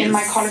cheese. In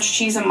my cottage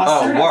cheese and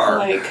mustard. Oh,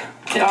 work. I feel like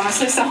it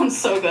honestly sounds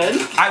so good.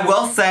 I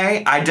will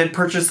say I did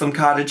purchase some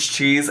cottage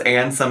cheese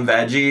and some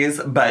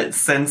veggies, but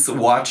since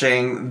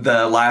watching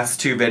the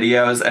last 2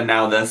 videos and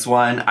now this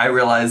one, I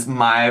realized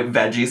my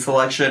veggie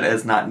selection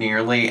is not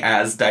nearly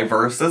as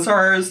diverse as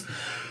hers.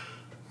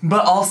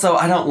 But also,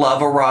 I don't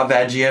love a raw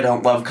veggie, I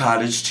don't love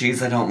cottage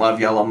cheese, I don't love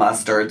yellow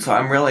mustard, so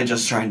I'm really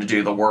just trying to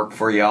do the work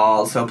for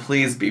y'all, so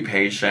please be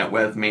patient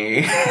with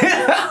me.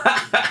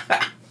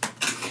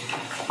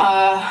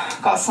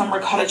 Got some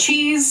ricotta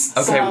cheese.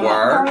 Okay, some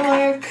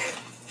garlic.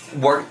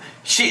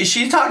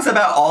 She talks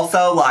about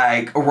also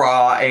like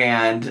raw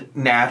and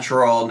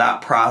natural,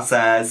 not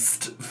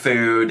processed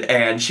food,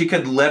 and she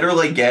could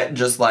literally get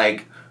just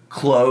like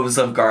cloves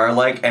of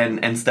garlic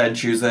and instead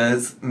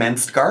chooses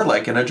minced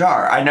garlic in a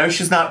jar. I know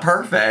she's not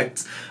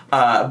perfect,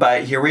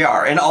 but here we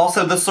are. And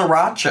also the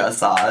sriracha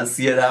sauce,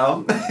 you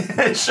know?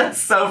 It's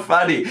just so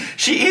funny.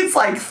 She eats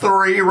like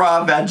 3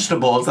 raw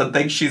vegetables and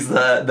thinks she's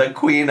the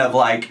queen of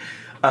like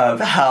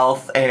of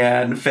health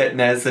and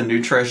fitness and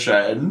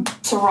nutrition.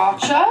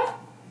 Sriracha.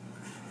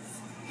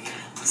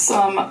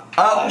 Some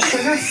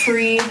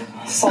sugar-free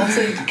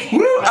salted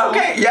caramel.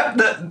 Okay, yep.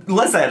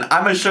 Listen,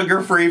 I'm a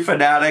sugar-free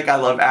fanatic. I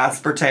love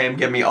aspartame.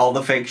 Give me all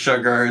the fake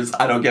sugars.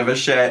 I don't give a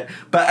shit.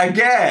 But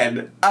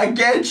again,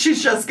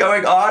 she's just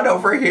going on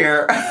over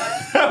here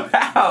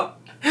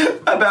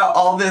about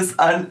all this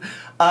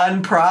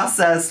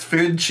unprocessed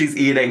food she's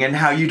eating and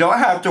how you don't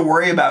have to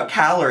worry about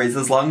calories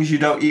as long as you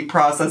don't eat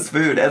processed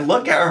food. And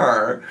look at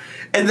her.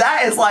 And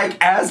that is like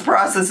as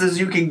processed as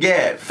you can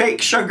get.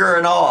 Fake sugar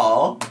and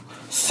all.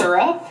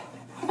 Syrup.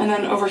 And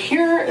then over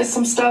here is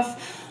some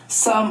stuff,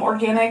 some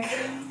organic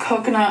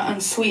coconut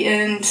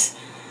unsweetened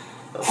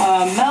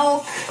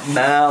milk.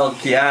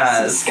 Milk,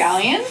 yes. Some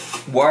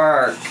scallion.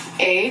 Work.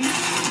 Egg.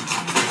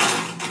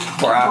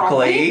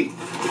 Broccoli.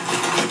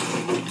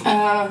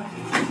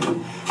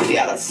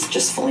 Yeah, that's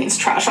just Feline's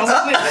trash. I was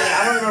like, wait a minute,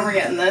 I don't remember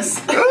getting this.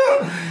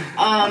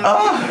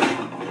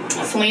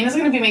 Feline is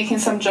going to be making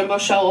some jumbo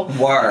shell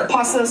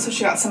pasta, so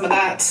she got some of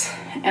that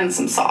and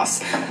some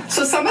sauce.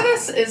 So some of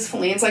this is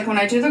Feline's. Like when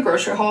I do the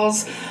grocery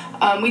hauls,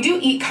 we do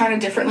eat kind of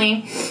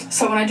differently.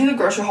 So when I do the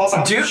grocery hauls,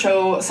 I'll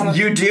show some of...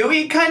 You do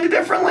eat kind of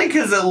differently?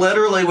 Because it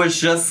literally was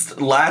just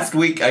last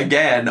week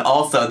again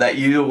also that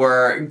you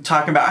were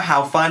talking about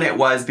how fun it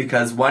was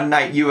because one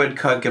night you would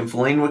cook and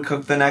Feline would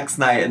cook the next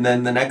night and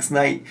then the next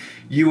night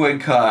you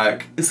would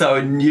cook. So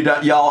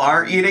y'all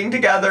aren't eating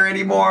together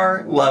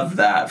anymore? Love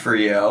that for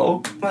you.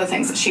 One of the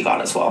things that she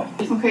got as well.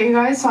 Okay, you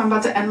guys, so I'm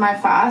about to end my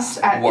fast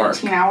at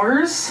 18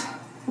 hours,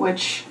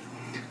 which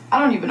I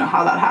don't even know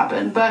how that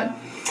happened, but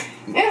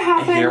it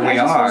happened. Here we I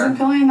just are. wasn't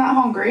feeling that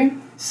hungry.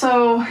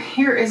 So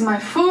here is my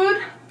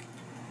food.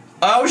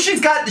 Oh,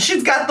 she's got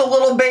the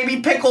little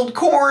baby pickled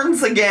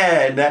corns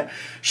again.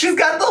 She's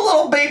got the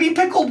little baby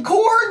pickled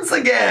corns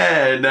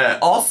again.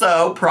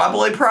 Also,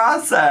 probably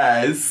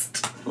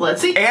processed.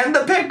 Let's eat. And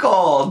the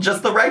pickle,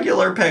 just the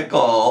regular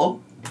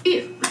pickle.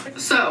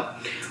 So,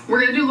 we're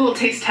going to do a little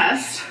taste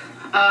test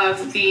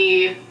of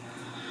the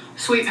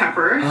sweet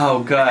pepper.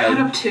 Oh, good. I cut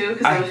up 2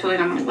 because I was feeling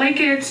I'm going to like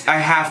it. I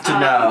have to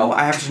know.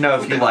 I have to know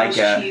if you like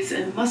it. Cheese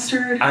and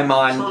mustard. I'm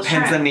on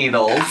pins and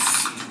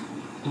needles.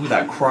 Ooh,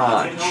 that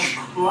crunch.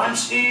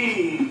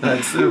 Crunchy.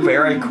 That's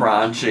very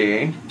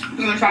crunchy.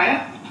 You want to try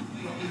it?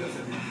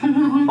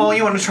 Oh,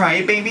 you want to try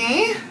it,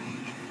 baby?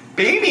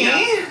 Baby?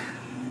 Yeah.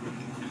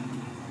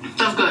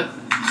 That's good.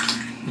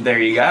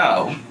 There you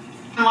go.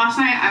 And last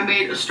night I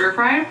made a stir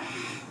fry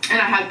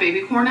and I had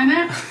baby corn in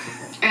it.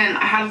 And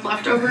I had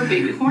leftover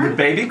baby corn. The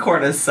baby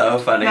corn is so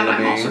funny to me. That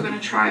I'm also going to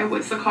try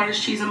with the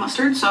cottage cheese and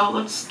mustard. So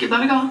let's give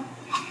that a go.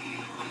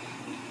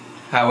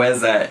 How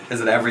is it?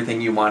 Is it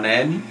everything you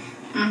wanted?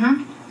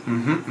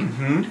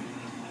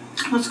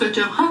 That's good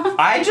too.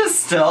 I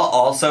just still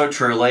also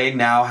truly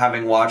now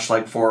having watched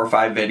like 4 or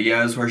 5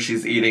 videos where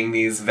she's eating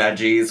these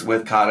veggies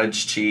with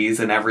cottage cheese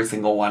in every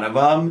single one of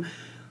them.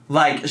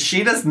 Like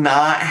she does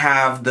not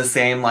have the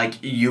same like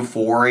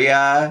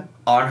euphoria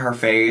on her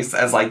face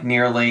as like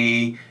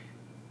nearly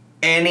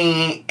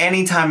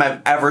any time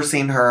I've ever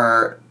seen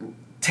her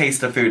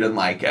taste a food and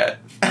like it.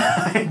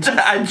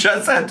 I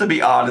just have to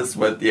be honest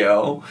with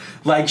you.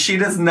 Like, she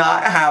does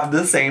not have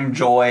the same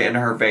joy in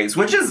her face,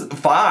 which is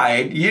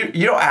fine. You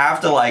don't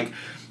have to, like,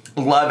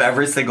 love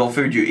every single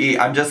food you eat.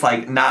 I'm just,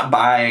 like, not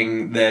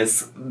buying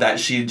this, that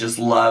she just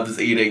loves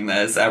eating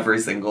this every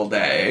single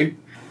day.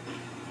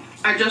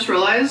 I just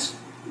realized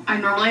I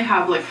normally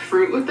have, like,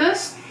 fruit with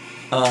this.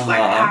 Like,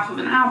 half of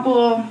an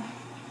apple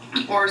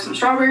or some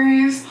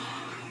strawberries.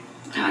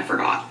 And I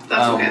forgot.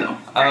 That's okay, though.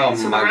 Right,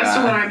 so the rest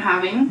of what I'm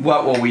having...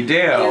 What will we do?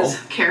 ...is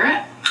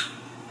carrot,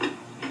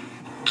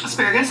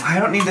 asparagus. I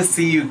don't need to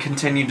see you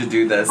continue to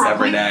do this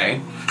broccoli, every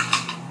day.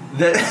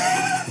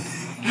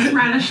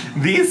 Radish.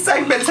 These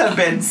segments have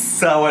been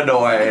so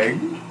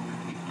annoying.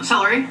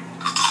 Celery.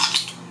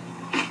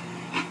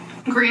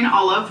 Green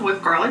olive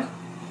with garlic.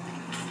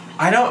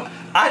 I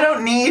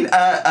don't need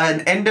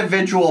an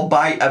individual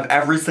bite of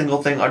every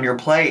single thing on your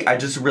plate. I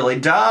just really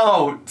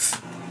don't.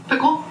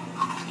 Pickle.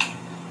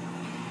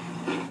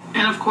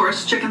 And of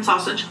course, chicken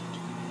sausage.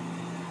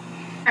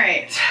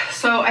 Alright,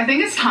 so I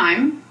think it's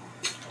time.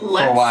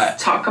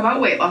 Let's talk about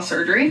weight loss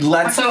surgery.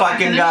 Let's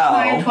fucking go.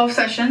 I finished my 12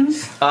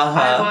 sessions.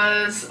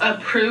 I was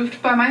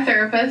approved by my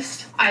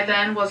therapist. I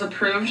then was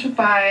approved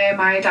by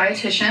my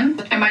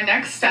dietitian. And my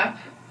next step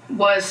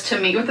was to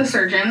meet with a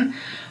surgeon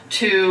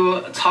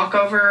to talk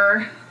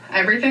over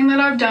everything that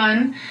I've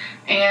done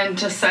and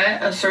to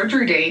set a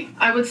surgery date.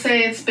 I would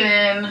say it's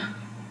been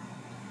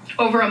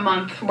over a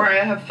month where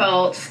I have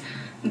felt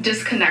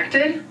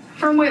disconnected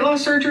from weight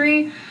loss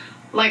surgery,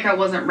 like I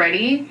wasn't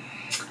ready.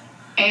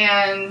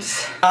 And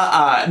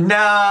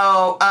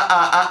no,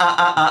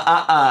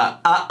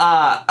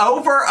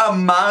 over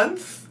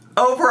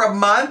a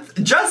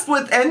month, just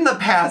within the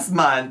past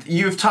month,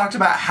 you've talked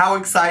about how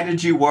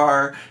excited you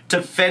were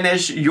to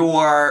finish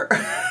your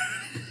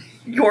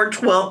your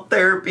 12th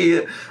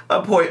therapy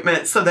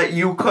appointment so that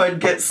you could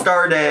get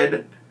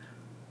started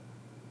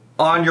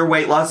on your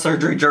weight loss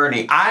surgery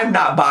journey. I'm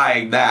not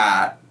buying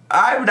that.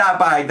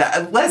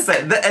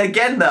 Listen,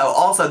 again, though,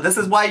 also, this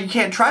is why you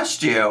can't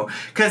trust you.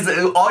 Because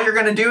all you're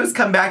going to do is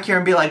come back here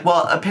and be like,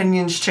 well,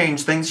 opinions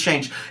change, things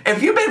change.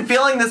 If you've been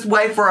feeling this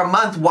way for a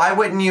month, why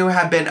wouldn't you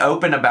have been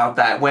open about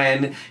that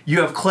when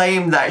you have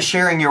claimed that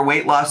sharing your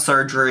weight loss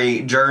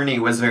surgery journey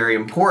was very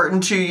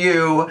important to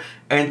you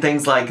and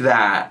things like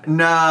that?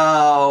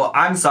 No,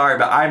 I'm sorry,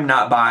 but I'm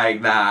not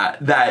buying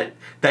that.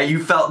 That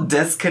you felt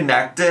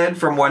disconnected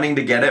from wanting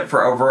to get it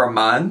for over a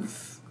month.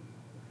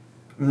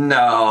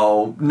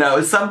 No,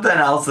 something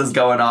else is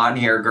going on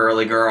here,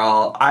 girly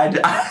girl.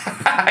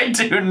 I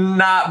do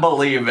not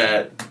believe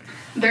it.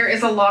 There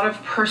is a lot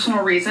of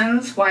personal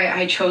reasons why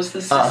I chose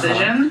this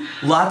decision.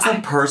 Lots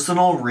of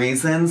personal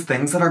reasons,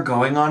 things that are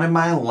going on in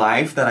my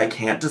life that I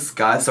can't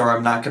discuss or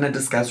I'm not going to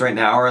discuss right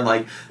now, or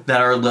like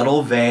that are a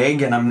little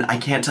vague and I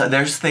can't tell.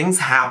 There's things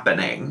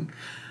happening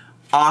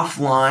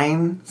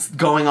offline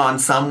going on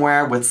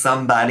somewhere with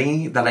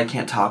somebody that I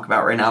can't talk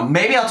about right now.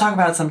 Maybe I'll talk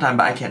about it sometime,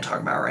 but I can't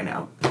talk about it right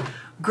now.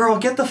 Girl,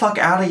 get the fuck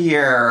out of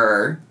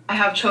here. I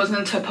have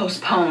chosen to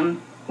postpone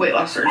weight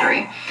loss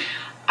surgery.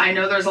 I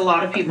know there's a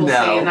lot of people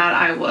saying that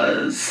I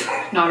was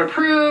not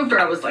approved or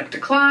I was like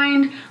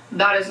declined.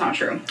 That is not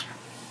true.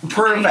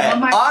 Prove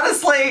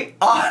it.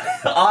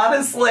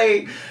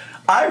 Honestly,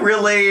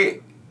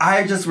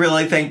 I just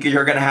really think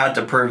you're going to have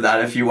to prove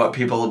that if you want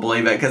people to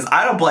believe it, because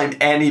I don't blame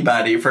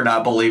anybody for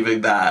not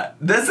believing that.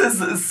 This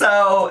is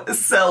so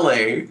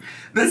silly.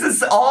 This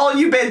is all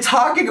you've been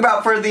talking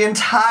about for the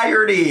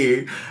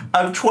entirety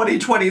of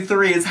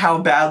 2023 is how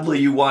badly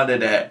you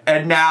wanted it.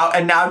 And now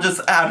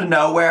just out of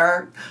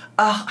nowhere,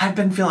 I've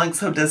been feeling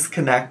so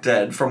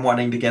disconnected from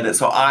wanting to get it,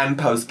 so I'm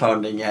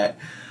postponing it.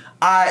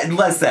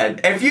 Listen,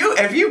 if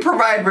you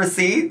provide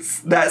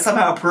receipts that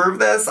somehow prove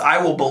this,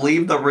 I will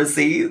believe the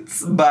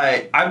receipts,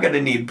 but I'm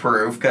gonna need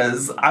proof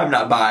because I'm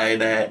not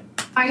buying it.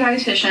 My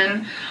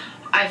dietitian,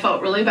 I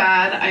felt really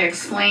bad. I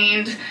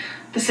explained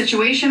the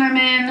situation I'm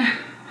in,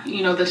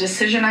 the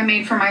decision I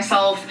made for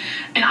myself,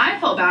 and I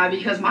felt bad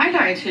because my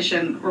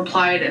dietitian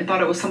replied and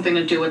thought it was something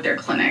to do with their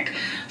clinic.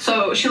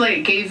 So she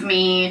gave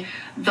me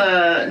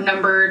the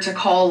number to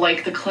call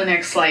the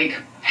clinic's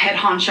head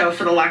honcho,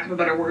 for the lack of a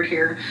better word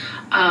here,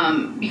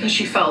 because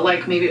she felt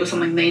like maybe it was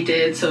something they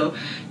did. So,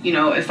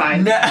 if I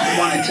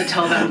wanted to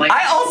tell them,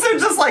 I also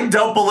just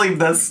don't believe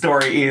this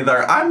story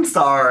either. I'm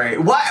sorry.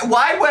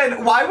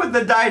 Why would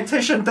the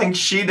dietitian think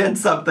she did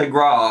something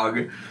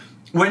wrong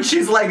when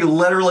she's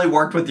literally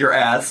worked with your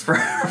ass for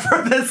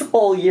this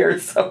whole year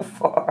so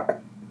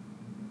far?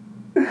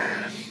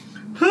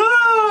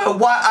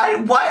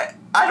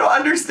 I don't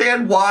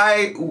understand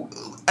why,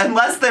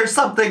 unless there's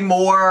something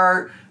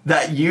more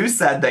that you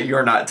said that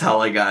you're not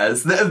telling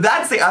us.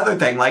 That's the other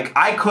thing.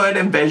 I could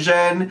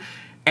envision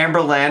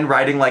Amberlynn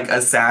writing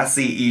a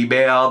sassy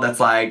email that's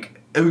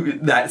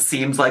that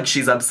seems like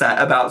she's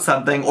upset about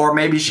something, or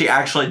maybe she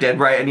actually did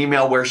write an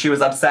email where she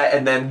was upset,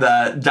 and then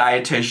the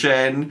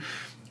dietitian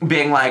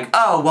being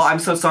oh, well, I'm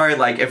so sorry,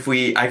 I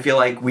feel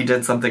like we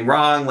did something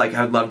wrong,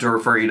 I'd love to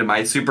refer you to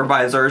my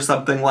supervisor or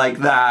something like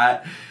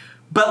that.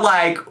 But,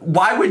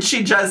 why would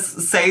she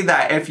just say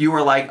that if you were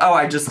oh,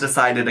 I just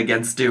decided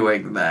against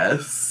doing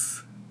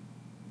this?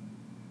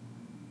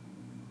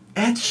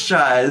 It's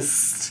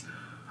just...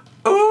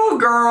 Ooh,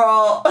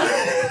 girl.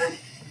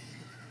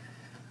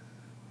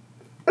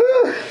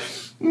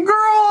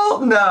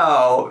 Girl,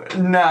 no.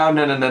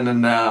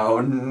 No.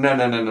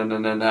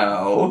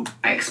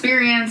 I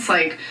experienced,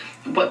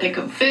 what they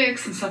could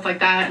fix and stuff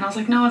like that. And I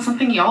was no, it's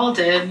something y'all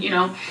did,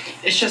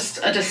 It's just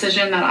a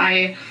decision that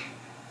I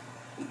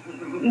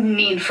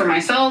need for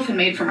myself and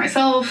made for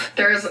myself.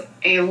 There's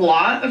a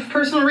lot of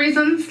personal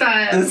reasons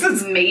that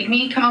made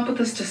me come up with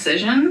this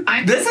decision.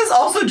 This is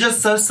also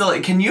just so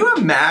silly. Can you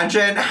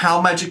imagine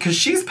how much, because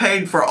she's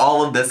paid for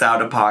all of this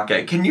out of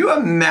pocket, can you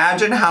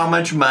imagine how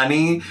much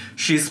money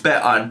she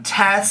spent on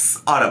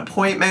tests, on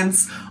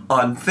appointments,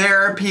 on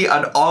therapy,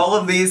 on all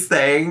of these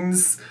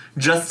things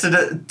just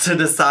to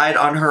decide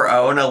on her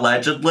own,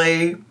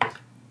 allegedly,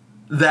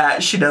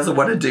 that she doesn't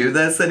want to do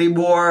this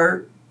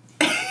anymore?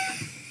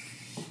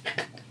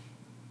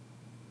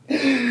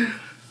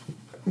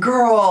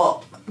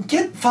 Girl,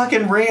 get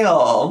fucking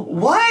real.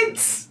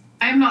 What?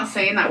 I'm not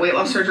saying that weight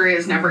loss surgery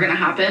is never going to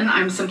happen.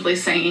 I'm simply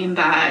saying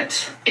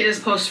that it is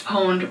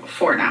postponed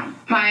for now.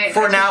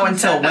 For now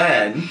until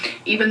when?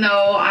 Even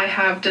though I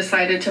have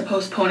decided to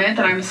postpone it,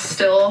 that I'm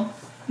still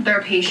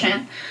their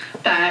patient,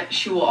 that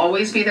she will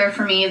always be there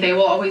for me. They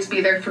will always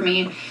be there for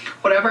me.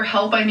 Whatever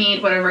help I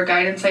need, whatever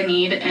guidance I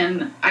need.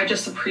 And I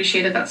just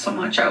appreciated that so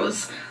much. I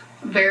was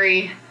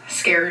very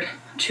scared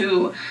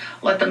to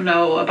let them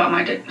know about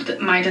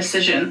my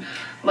decision.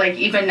 Like,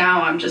 even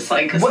now, I'm just,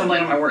 like,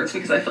 stumbling on my words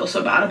because I feel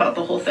so bad about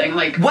the whole thing.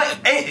 Like,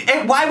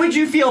 why would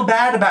you feel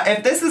bad about...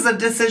 If this is a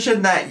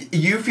decision that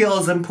you feel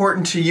is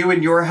important to you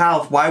and your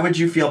health, why would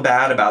you feel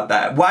bad about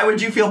that? Why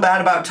would you feel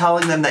bad about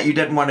telling them that you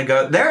didn't want to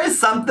go? There is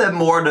something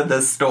more to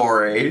this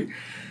story.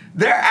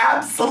 There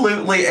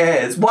absolutely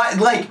is. Why?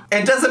 Like,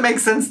 it doesn't make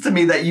sense to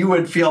me that you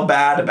would feel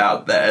bad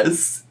about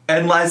this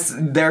unless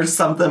there's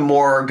something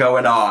more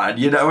going on.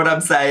 You know what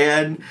I'm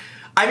saying?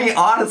 I mean,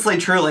 honestly,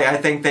 truly, I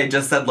think they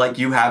just said, like,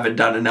 you haven't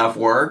done enough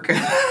work.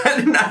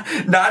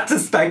 not to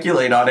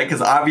speculate on it,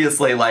 because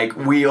obviously, like,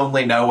 we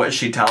only know what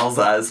she tells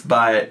us,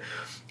 but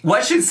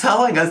what she's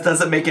telling us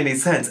doesn't make any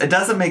sense. It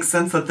doesn't make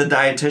sense that the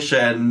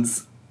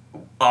dietitian's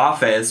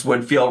office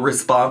would feel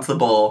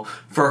responsible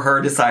for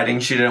her deciding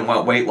she didn't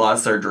want weight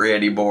loss surgery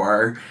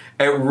anymore.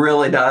 It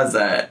really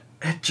doesn't.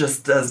 It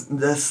just does.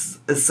 This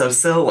is so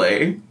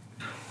silly.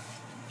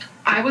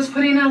 I was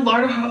putting in a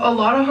lot of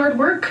hard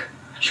work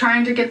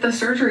trying to get the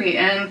surgery,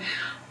 and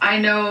I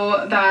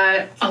know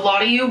that a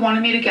lot of you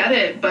wanted me to get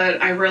it,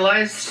 but I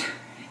realized,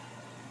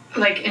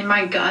 like, in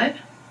my gut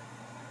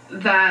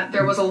that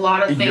there was a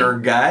lot of things. Your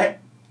gut?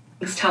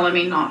 Telling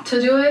me not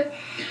to do it.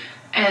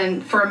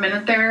 And for a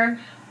minute there,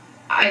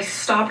 I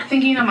stopped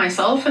thinking of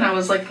myself, and I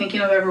was, like,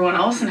 thinking of everyone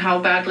else and how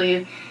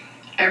badly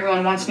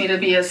everyone wants me to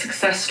be a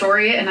success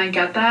story, and I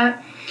get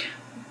that.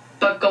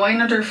 But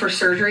going under for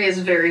surgery is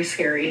very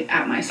scary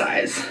at my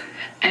size.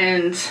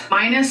 And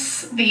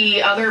minus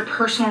the other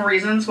personal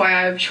reasons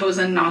why I've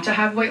chosen not to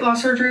have weight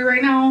loss surgery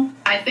right now,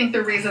 I think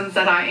the reasons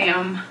that I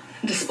am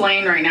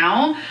displaying right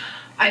now,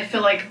 I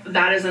feel like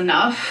that is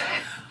enough.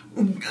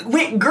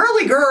 Wait,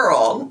 girly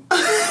girl.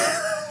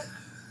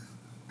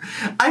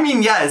 I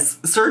mean, yes,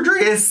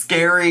 surgery is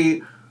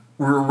scary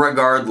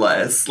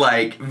regardless.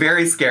 Like,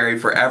 very scary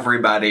for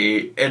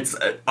everybody. It's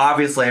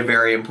obviously a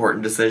very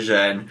important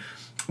decision.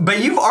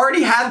 But you've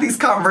already had these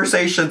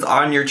conversations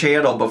on your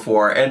channel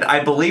before, and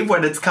I believe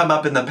when it's come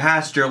up in the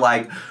past, you're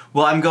like,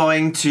 well, I'm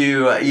going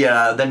to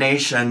the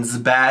nation's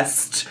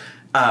best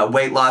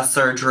weight loss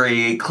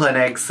surgery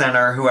clinic,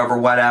 center, whoever,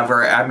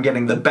 whatever. I'm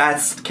getting the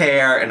best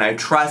care, and I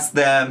trust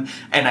them,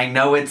 and I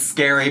know it's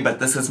scary, but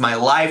this is my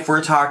life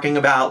we're talking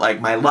about. Like,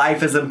 my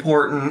life is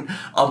important.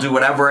 I'll do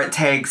whatever it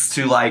takes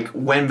to, like,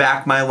 win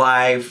back my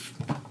life.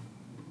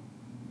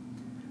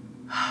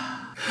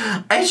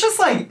 It's just,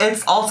 like,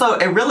 it's also,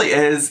 it really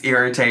is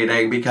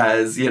irritating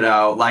because, you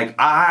know, like,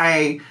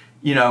 I,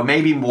 you know,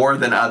 maybe more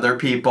than other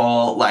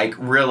people, like,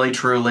 really,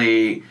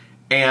 truly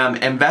am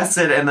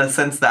invested in the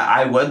sense that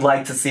I would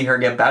like to see her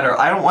get better.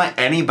 I don't want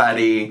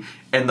anybody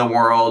in the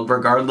world,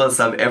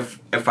 regardless of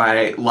if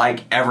I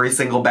like every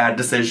single bad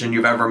decision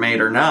you've ever made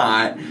or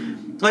not,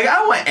 like, I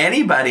don't want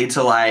anybody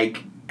to,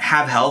 like,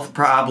 have health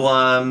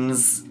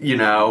problems, you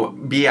know,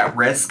 be at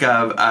risk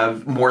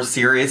of more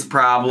serious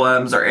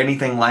problems or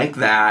anything like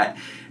that.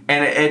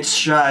 And it's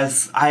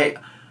just,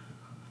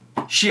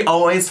 she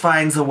always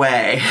finds a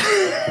way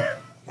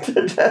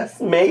to just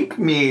make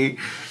me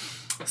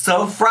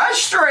so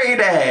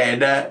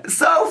frustrated.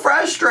 So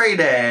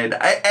frustrated.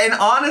 And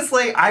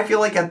honestly, I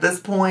feel like at this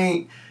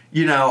point,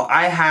 you know,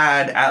 I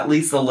had at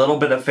least a little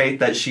bit of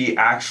faith that she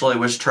actually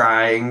was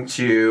trying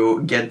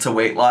to get to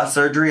weight loss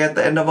surgery at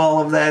the end of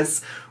all of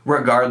this,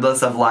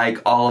 regardless of, like,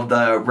 all of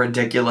the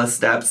ridiculous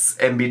steps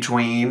in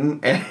between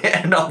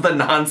and all the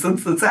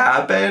nonsense that's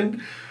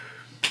happened.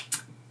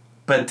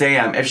 But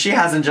damn, if she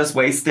hasn't just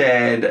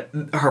wasted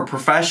her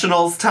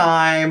professional's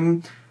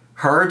time,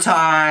 her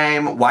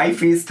time,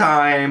 wifey's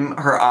time,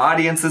 her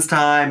audience's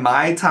time,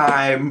 my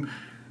time,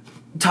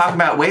 talking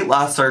about weight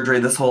loss surgery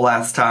this whole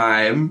last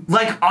time.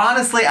 Like,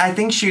 honestly, I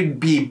think she'd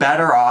be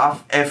better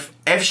off if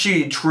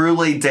she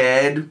truly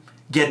did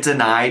get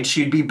denied,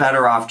 she'd be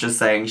better off just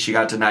saying she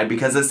got denied,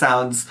 because it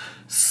sounds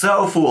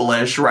so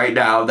foolish right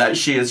now that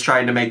she is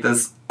trying to make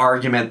this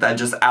argument that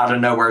just out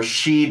of nowhere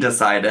she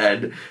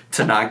decided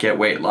to not get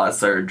weight loss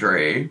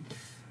surgery.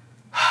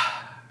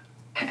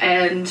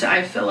 And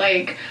I feel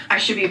like I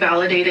should be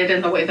validated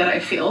in the way that I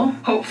feel.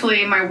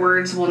 Hopefully my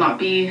words will not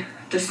be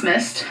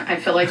dismissed. I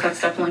feel like that's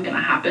definitely going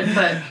to happen,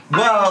 but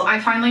well, I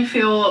finally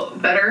feel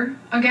better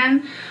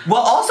again.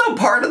 Well, also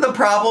part of the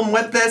problem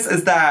with this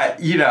is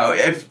that, you know,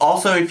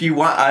 if you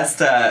want us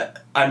to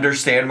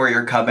understand where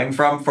you're coming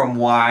from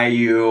why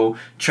you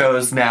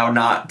chose now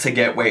not to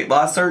get weight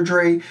loss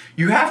surgery,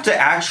 you have to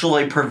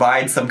actually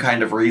provide some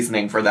kind of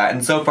reasoning for that.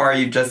 And so far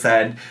you've just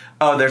said,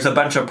 oh, there's a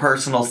bunch of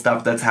personal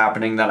stuff that's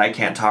happening that I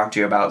can't talk to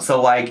you about.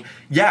 So, like,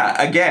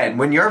 yeah, again,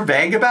 when you're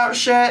vague about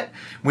shit,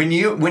 when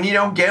you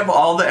don't give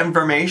all the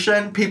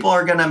information, people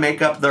are gonna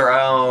make up their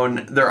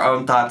own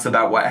thoughts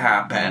about what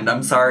happened.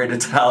 I'm sorry to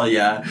tell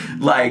you.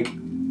 Like,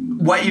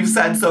 what you've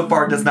said so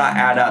far does not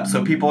add up,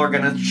 so people are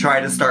gonna try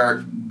to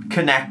start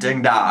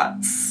connecting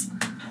dots.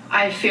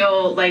 I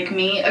feel like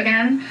me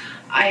again.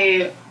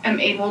 I am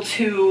able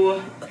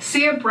to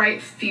see a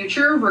bright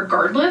future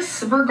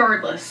regardless.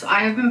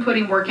 I have been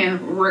putting work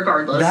in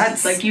regardless.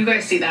 That's, like, you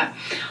guys see that.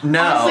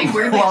 No. Honestly,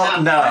 weirdly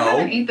enough, no. I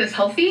haven't ate this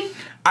healthy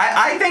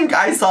I think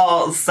I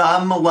saw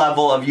some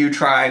level of you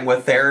trying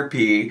with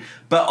therapy,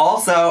 but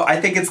also I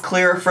think it's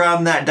clear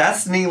from that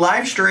Destiny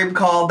live stream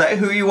call that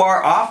who you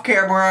are off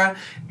camera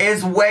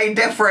is way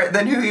different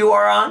than who you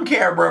are on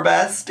camera,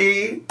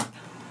 bestie.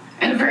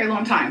 In a very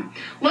long time.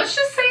 Let's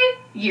just say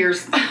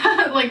years.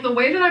 Like the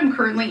way that I'm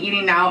currently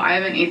eating now, I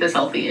haven't ate this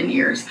healthy in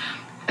years.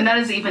 And that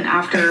is even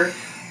after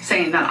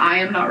saying that I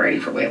am not ready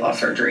for weight loss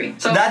surgery.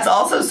 So that's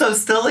also so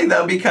silly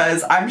though,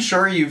 because I'm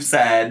sure you've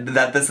said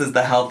that this is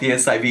the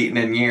healthiest I've eaten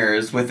in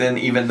years within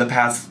even the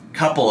past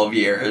couple of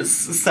years.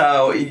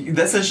 So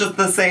this is just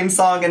the same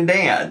song and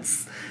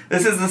dance.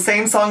 This is the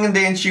same song and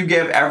dance you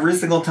give every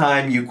single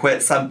time you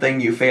quit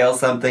something, you fail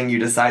something, you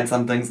decide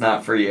something's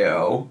not for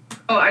you.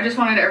 Oh, I just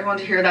wanted everyone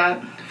to hear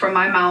that from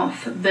my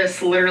mouth.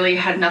 This literally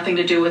had nothing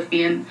to do with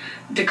being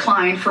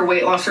declined for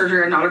weight loss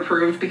surgery or not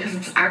approved, because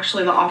it's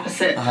actually the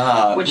opposite,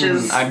 which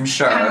is I'm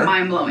sure. kind of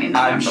mind-blowing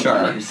that I'm the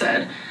sure. one who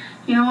said,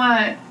 you know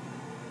what,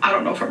 I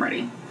don't know if I'm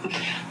ready.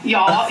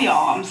 Y'all,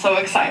 I'm so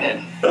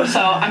excited. So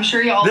I'm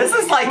sure y'all... This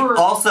is like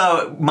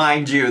also,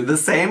 mind you, the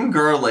same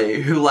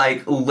girly who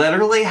like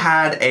literally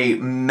had a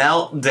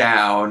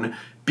meltdown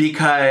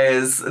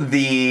because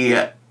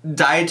the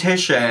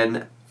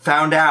dietitian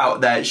found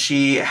out that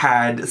she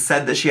had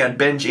said that she had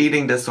binge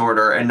eating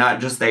disorder and not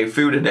just a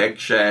food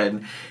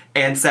addiction,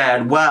 and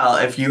said, well,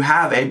 if you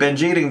have a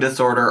binge eating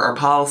disorder, our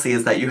policy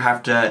is that you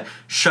have to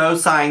show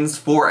signs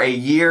for a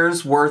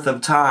year's worth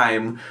of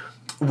time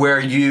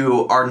where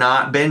you are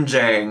not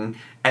binging,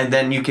 and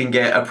then you can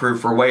get approved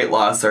for weight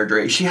loss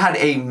surgery. She had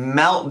a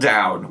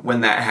meltdown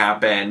when that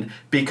happened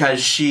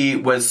because she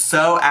was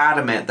so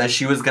adamant that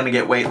she was going to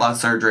get weight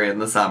loss surgery in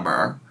the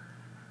summer.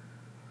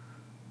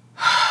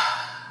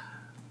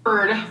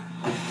 Heard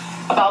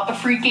about the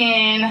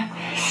freaking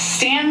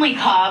Stanley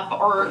Cup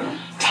or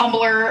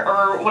tumbler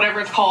or whatever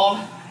it's called.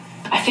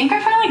 I think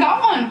I finally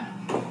got one.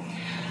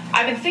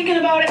 I've been thinking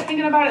about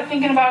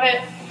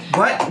it.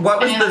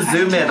 What was the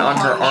zoom in on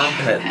her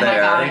armpit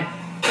there?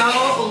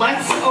 So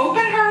let's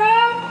open her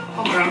up.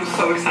 Oh my god, I'm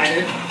so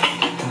excited.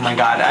 Oh my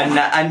god,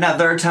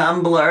 another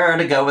tumbler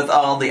to go with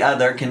all the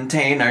other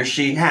containers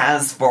she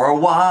has for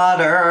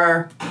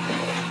water.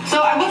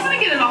 So I was gonna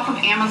get it off of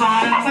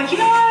Amazon, and I was like, you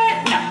know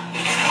what? No.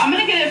 I'm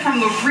gonna get it from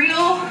the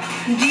Real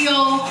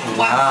Deal website.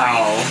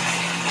 Wow.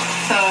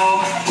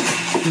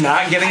 So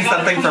not getting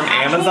something from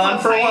Amazon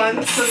for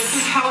once? So this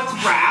is how it's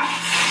wrapped.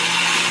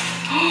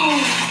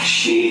 Oh,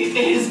 she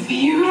is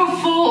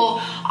beautiful.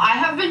 I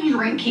have been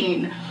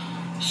drinking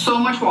so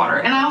much water,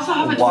 and I also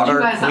haven't told you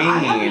guys that I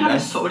haven't had a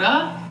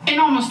soda in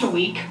almost a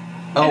week.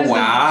 Oh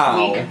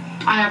wow!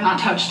 I have not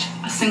touched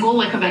a single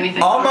lick of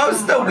anything.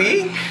 Almost a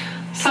week?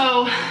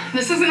 So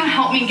this is gonna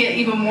help me get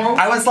even more.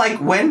 I was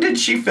like, when did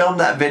she film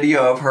that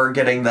video of her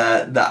getting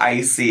the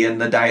icy and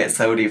the diet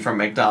soda from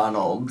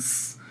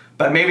McDonald's?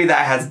 But maybe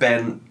that has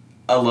been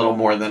a little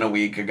more than a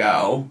week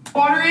ago.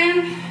 Water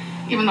in,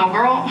 even though,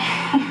 girl,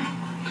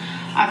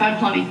 I've had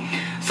plenty.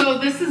 So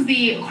this is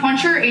the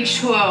Quencher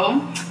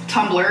H2O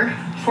tumbler,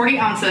 40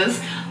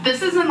 ounces.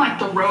 This is in like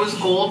the rose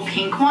gold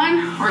pink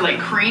one, or like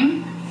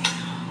cream.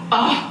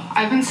 Oh,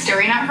 I've been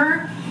staring at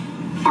her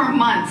for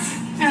months.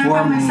 And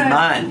for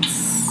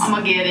months. I'm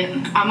gonna get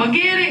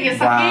it. Yes,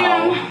 wow. I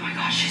am. Oh my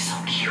gosh, she's so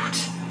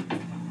cute.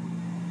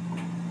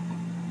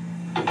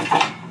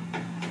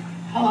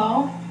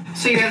 Hello.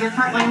 So you guys are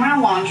currently in my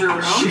laundry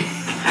room.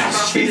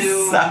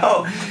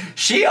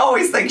 She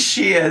always thinks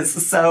she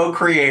is so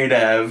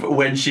creative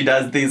when she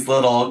does these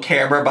little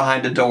camera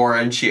behind a door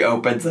and she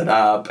opens it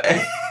up.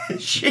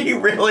 She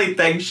really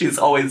thinks she's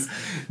always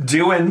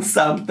doing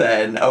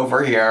something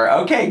over here.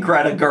 Okay,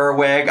 Greta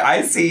Gerwig,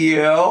 I see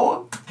you.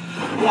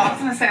 Well, I was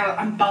going to say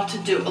I'm about to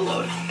do a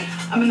load.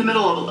 I'm in the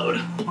middle of a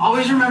load.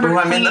 Always remember to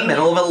I'm in the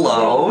middle of a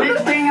load?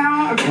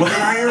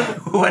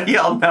 What do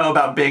y'all know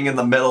about being in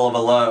the middle of a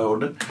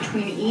load?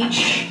 Between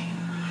each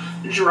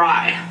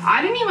dry.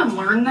 I didn't even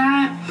learn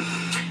that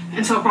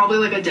until probably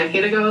like a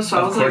decade ago, so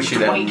I was like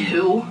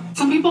 22.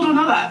 Some people don't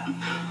know that.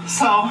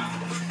 So,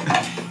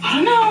 I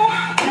don't know.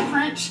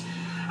 Different.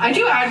 I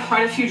do add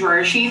quite a few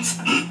dryer sheets.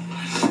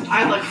 I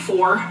have like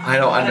 4. I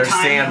don't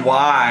understand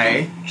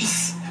why.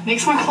 Just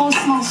makes my clothes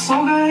smell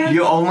so good.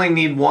 You only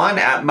need 1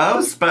 at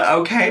most, but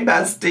okay,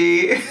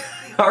 bestie.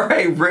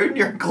 Alright, ruin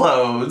your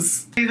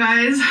clothes. Hey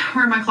guys,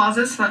 we're in my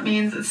closet, so that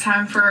means it's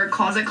time for a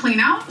closet clean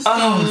out. So.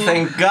 Oh,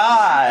 thank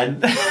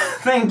God.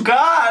 Thank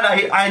God.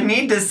 I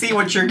need to see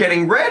what you're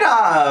getting rid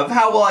of.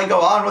 How will I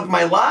go on with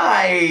my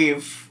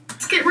life?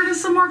 Let's get rid of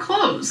some more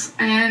clothes.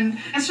 And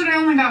yesterday I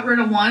only got rid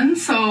of 1,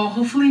 so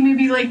hopefully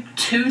maybe like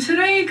 2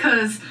 today,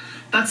 because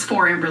that's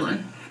 4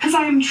 Amberlynn. Because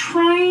I am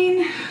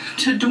trying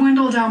to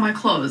dwindle down my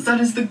clothes. That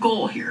is the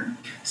goal here.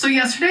 So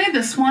yesterday,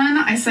 this one,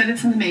 I said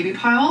it's in the maybe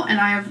pile, and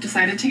I have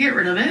decided to get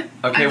rid of it.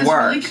 Okay, I have this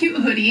really cute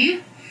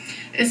hoodie.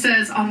 It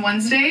says, on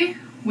Wednesday,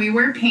 We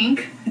wear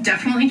pink,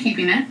 definitely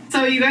keeping it.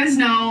 So you guys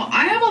know,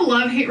 I have a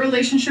love-hate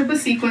relationship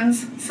with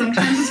sequins.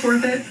 Sometimes it's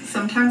worth it,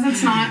 sometimes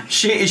it's not.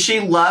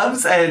 She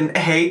loves and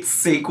hates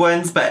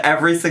sequins, but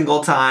every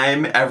single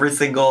time, every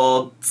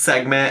single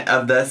segment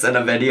of this in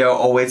a video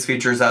always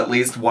features at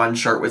least one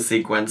shirt with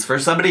sequins. For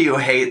somebody who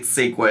hates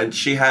sequins,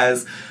 she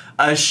has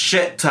a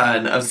shit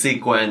ton of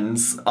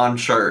sequins on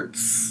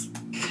shirts.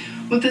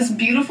 With this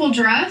beautiful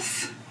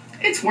dress,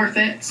 it's worth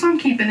it, so I'm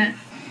keeping it.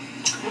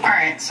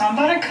 Alright, so I'm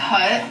about to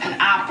cut an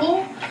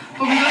apple,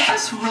 but we got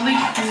this really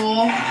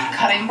cool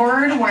cutting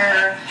board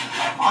where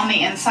on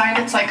the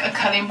inside it's like a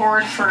cutting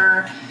board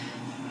for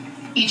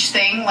each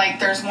thing. Like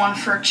there's one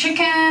for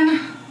chicken,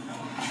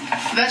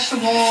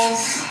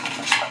 vegetables,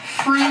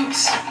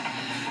 fruits,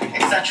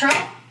 etc.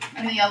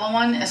 And the yellow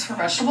one is for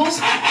vegetables.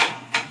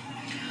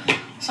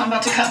 So I'm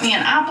about to cut me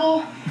an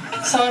apple.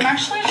 So I'm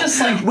actually just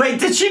like... Wait,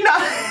 did she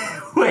not...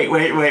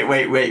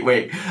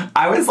 Wait.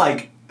 I was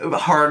like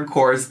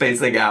hardcore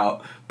spacing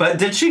out. But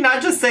did she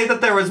not just say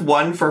that there was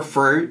one for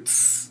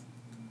fruits?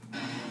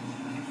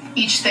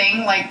 Each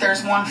thing, like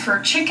there's one for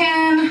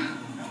chicken,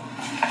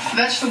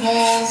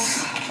 vegetables,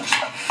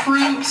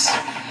 fruits.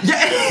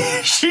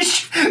 Yeah, so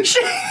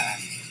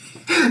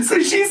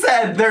she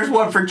said there's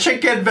one for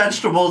chicken,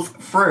 vegetables,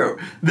 fruit.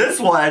 This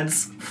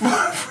one's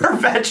for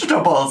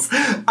vegetables.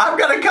 I'm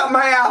gonna cut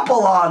my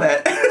apple on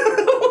it.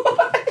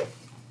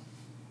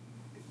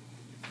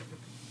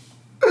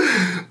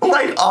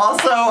 Like,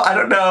 also, I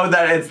don't know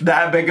that it's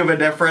that big of a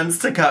difference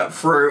to cut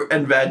fruit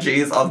and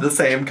veggies on the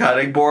same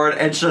cutting board.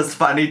 It's just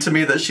funny to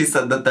me that she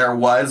said that there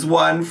was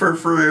one for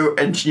fruit,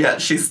 and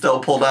yet she still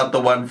pulled out the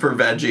one for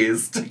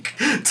veggies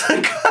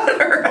to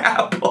cut her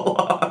apple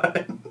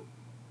on.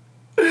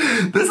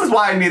 This is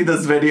why I need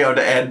this video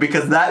to end,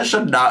 because that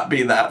should not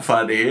be that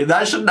funny.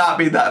 That should not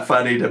be that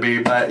funny to me,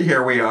 but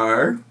here we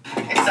are.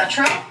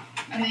 Etc.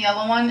 And the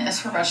yellow one is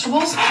for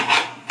vegetables.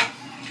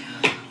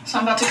 So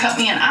I'm about to cut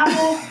me an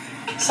apple.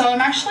 So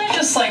I'm actually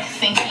just like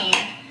thinking,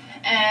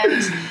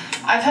 and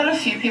I've had a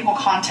few people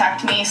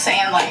contact me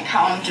saying like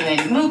how I'm doing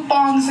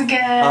mukbangs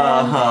again.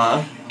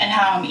 And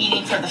how I'm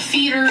eating for the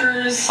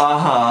feeders.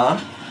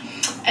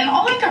 And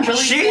all I can really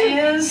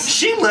say is...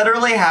 She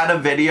literally had a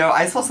video.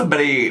 I saw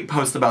somebody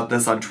post about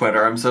this on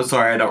Twitter. I'm so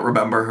sorry I don't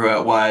remember who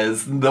it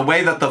was. The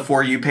way that the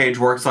For You page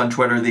works on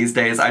Twitter these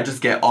days, I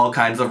just get all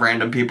kinds of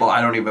random people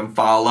I don't even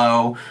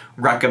follow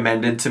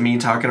recommended to me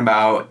talking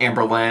about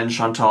Amberlynn,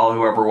 Chantal,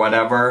 whoever,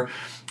 whatever.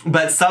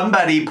 But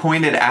somebody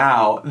pointed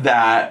out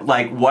that,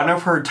 like, one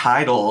of her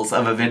titles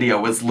of a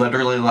video was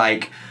literally,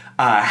 like,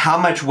 how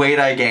much weight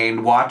I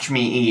gained, watch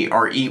me eat,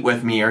 or eat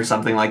with me, or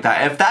something like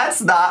that. If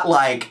that's not,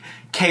 like,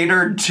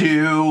 catered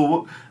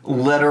to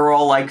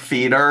literal, like,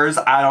 feeders,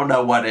 I don't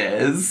know what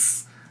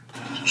is.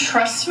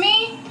 Trust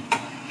me,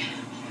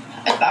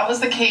 if that was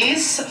the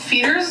case,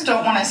 feeders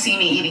don't want to see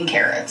me eating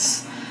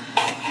carrots.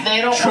 They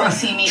don't want to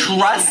see me eating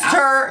Trust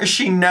her,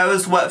 she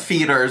knows what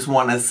feeders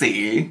want to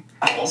see.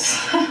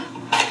 Apples.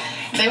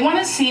 They want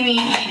to see me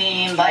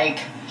eating, like,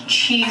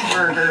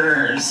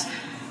 cheeseburgers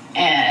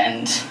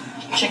and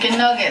chicken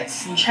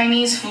nuggets and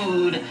Chinese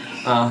food.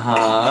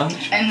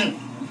 And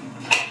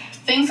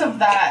things of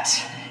that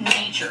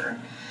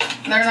nature.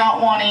 They're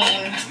not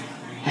wanting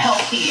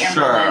healthy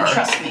Amberlynn,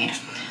 trust me.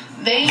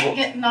 They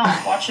get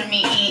not watching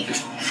me eat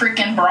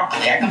freaking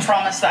broccoli, I can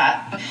promise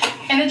that.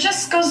 And it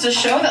just goes to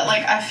show that,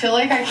 like, I feel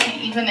like I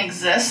can't even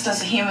exist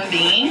as a human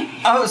being.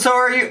 Oh, so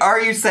are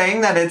you saying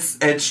that it's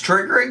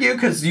triggering you?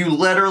 Because you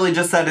literally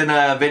just said in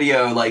a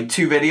video, like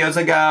 2 videos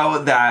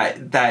ago,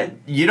 that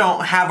you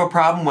don't have a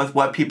problem with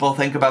what people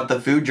think about the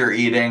food you're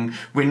eating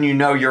when you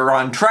know you're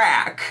on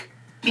track.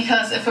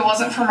 Because if it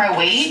wasn't for my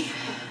weight,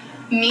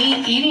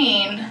 me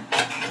eating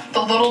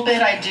the little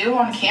bit I do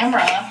on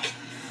camera,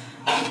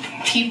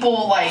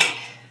 people, like,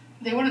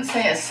 they wouldn't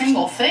say a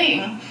single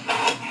thing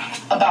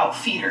about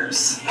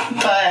feeders.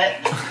 But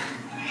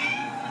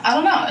I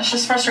don't know, it's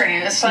just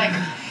frustrating. It's like,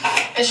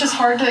 it's just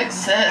hard to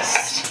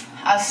exist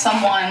as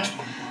someone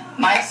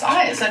my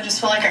size. I just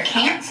feel like I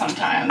can't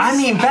sometimes. I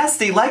mean,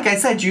 bestie, like I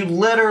said, you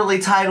literally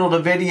titled a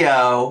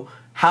video,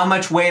 how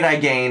much weight I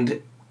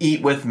gained,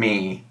 eat with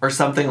me, or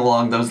something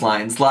along those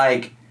lines.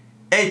 Like,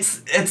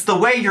 it's the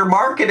way you're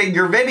marketing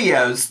your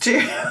videos,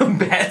 too,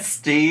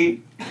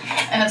 bestie.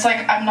 And it's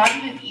like, I'm not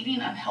even eating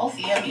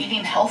unhealthy. I'm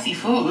eating healthy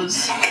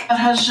foods. That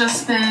has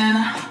just been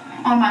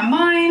on my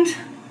mind.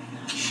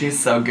 She's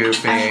so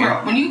goofy.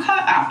 When you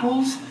cut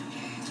apples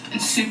in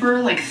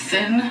super, like,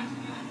 thin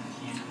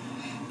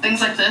things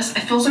like this,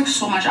 it feels like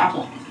so much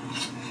apple.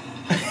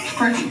 It's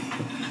crazy.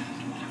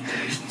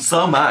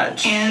 So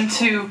much. And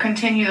to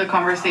continue the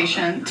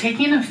conversation,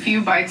 taking a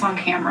few bites on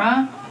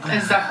camera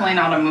is definitely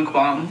not a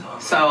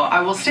mukbang. So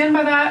I will stand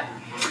by that.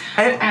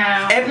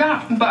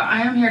 Yeah, but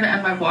I am here to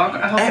end my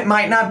vlog. I hope it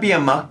might not be a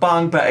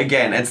mukbang, but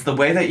again, it's the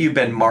way that you've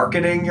been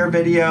marketing your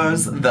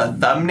videos, the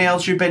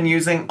thumbnails you've been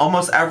using.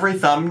 Almost every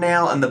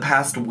thumbnail in the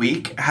past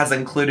week has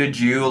included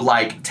you,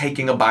 like,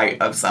 taking a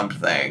bite of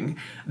something.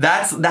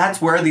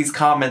 That's where these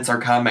comments are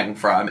coming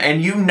from.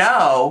 And you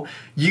know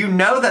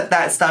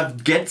that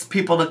stuff gets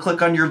people to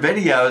click on your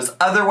videos.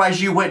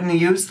 Otherwise, you wouldn't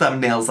use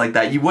thumbnails like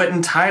that. You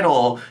wouldn't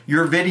title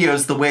your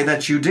videos the way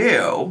that you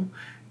do.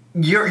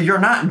 You're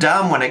not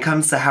dumb when it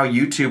comes to how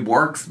YouTube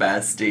works,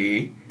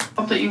 bestie.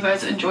 Hope that you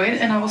guys enjoyed,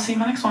 and I will see you in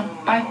my next one.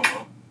 Bye.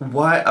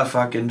 What a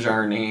fucking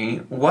journey.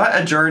 What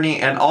a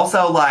journey. And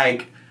also,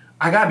 like,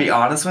 I gotta be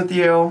honest with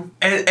you.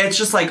 It's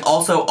just, like,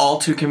 also all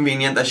too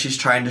convenient that she's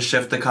trying to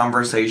shift the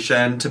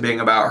conversation to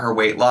being about her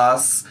weight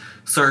loss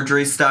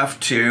surgery stuff,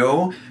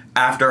 too.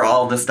 After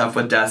all the stuff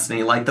with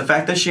Destiny. Like, the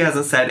fact that she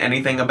hasn't said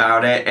anything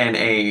about it in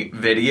a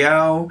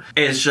video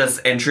is just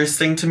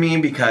interesting to me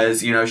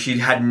because, you know, she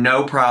had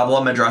no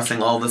problem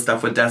addressing all the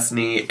stuff with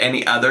Destiny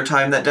any other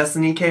time that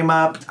Destiny came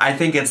up. I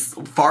think it's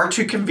far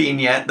too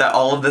convenient that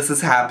all of this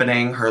is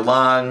happening, her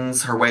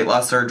lungs, her weight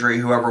loss surgery,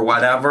 whoever,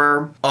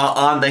 whatever,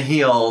 on the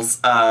heels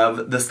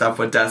of the stuff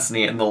with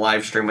Destiny and the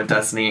live stream with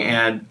Destiny.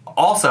 And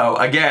also,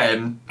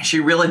 again, she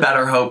really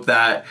better hope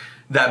that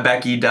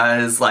Becky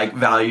does, like,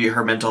 value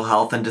her mental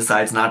health and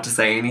decides not to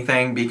say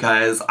anything,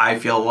 because I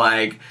feel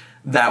like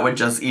that would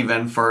just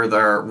even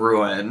further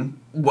ruin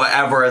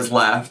whatever is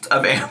left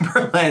of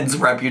Amberlynn's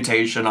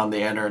reputation on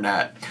the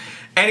internet.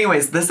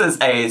 Anyways, this is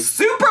a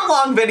super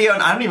long video,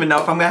 and I don't even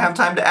know if I'm gonna have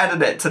time to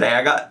edit it today.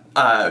 I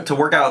got to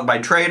work out with my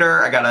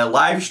trader. I got a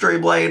live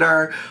stream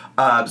later.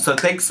 So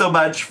thanks so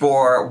much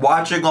for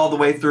watching all the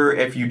way through.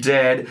 If you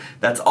did,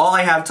 that's all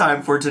I have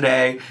time for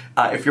today.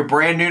 If you're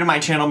brand new to my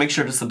channel, make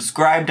sure to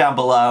subscribe down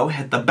below.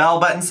 Hit the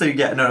bell button so you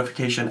get a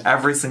notification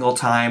every single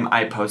time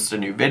I post a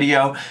new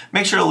video.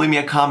 Make sure to leave me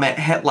a comment,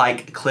 hit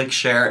like, click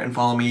share, and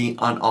follow me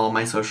on all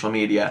my social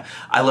media.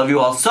 I love you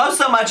all so,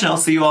 so much, and I'll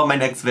see you all in my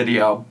next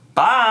video.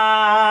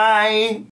 Bye!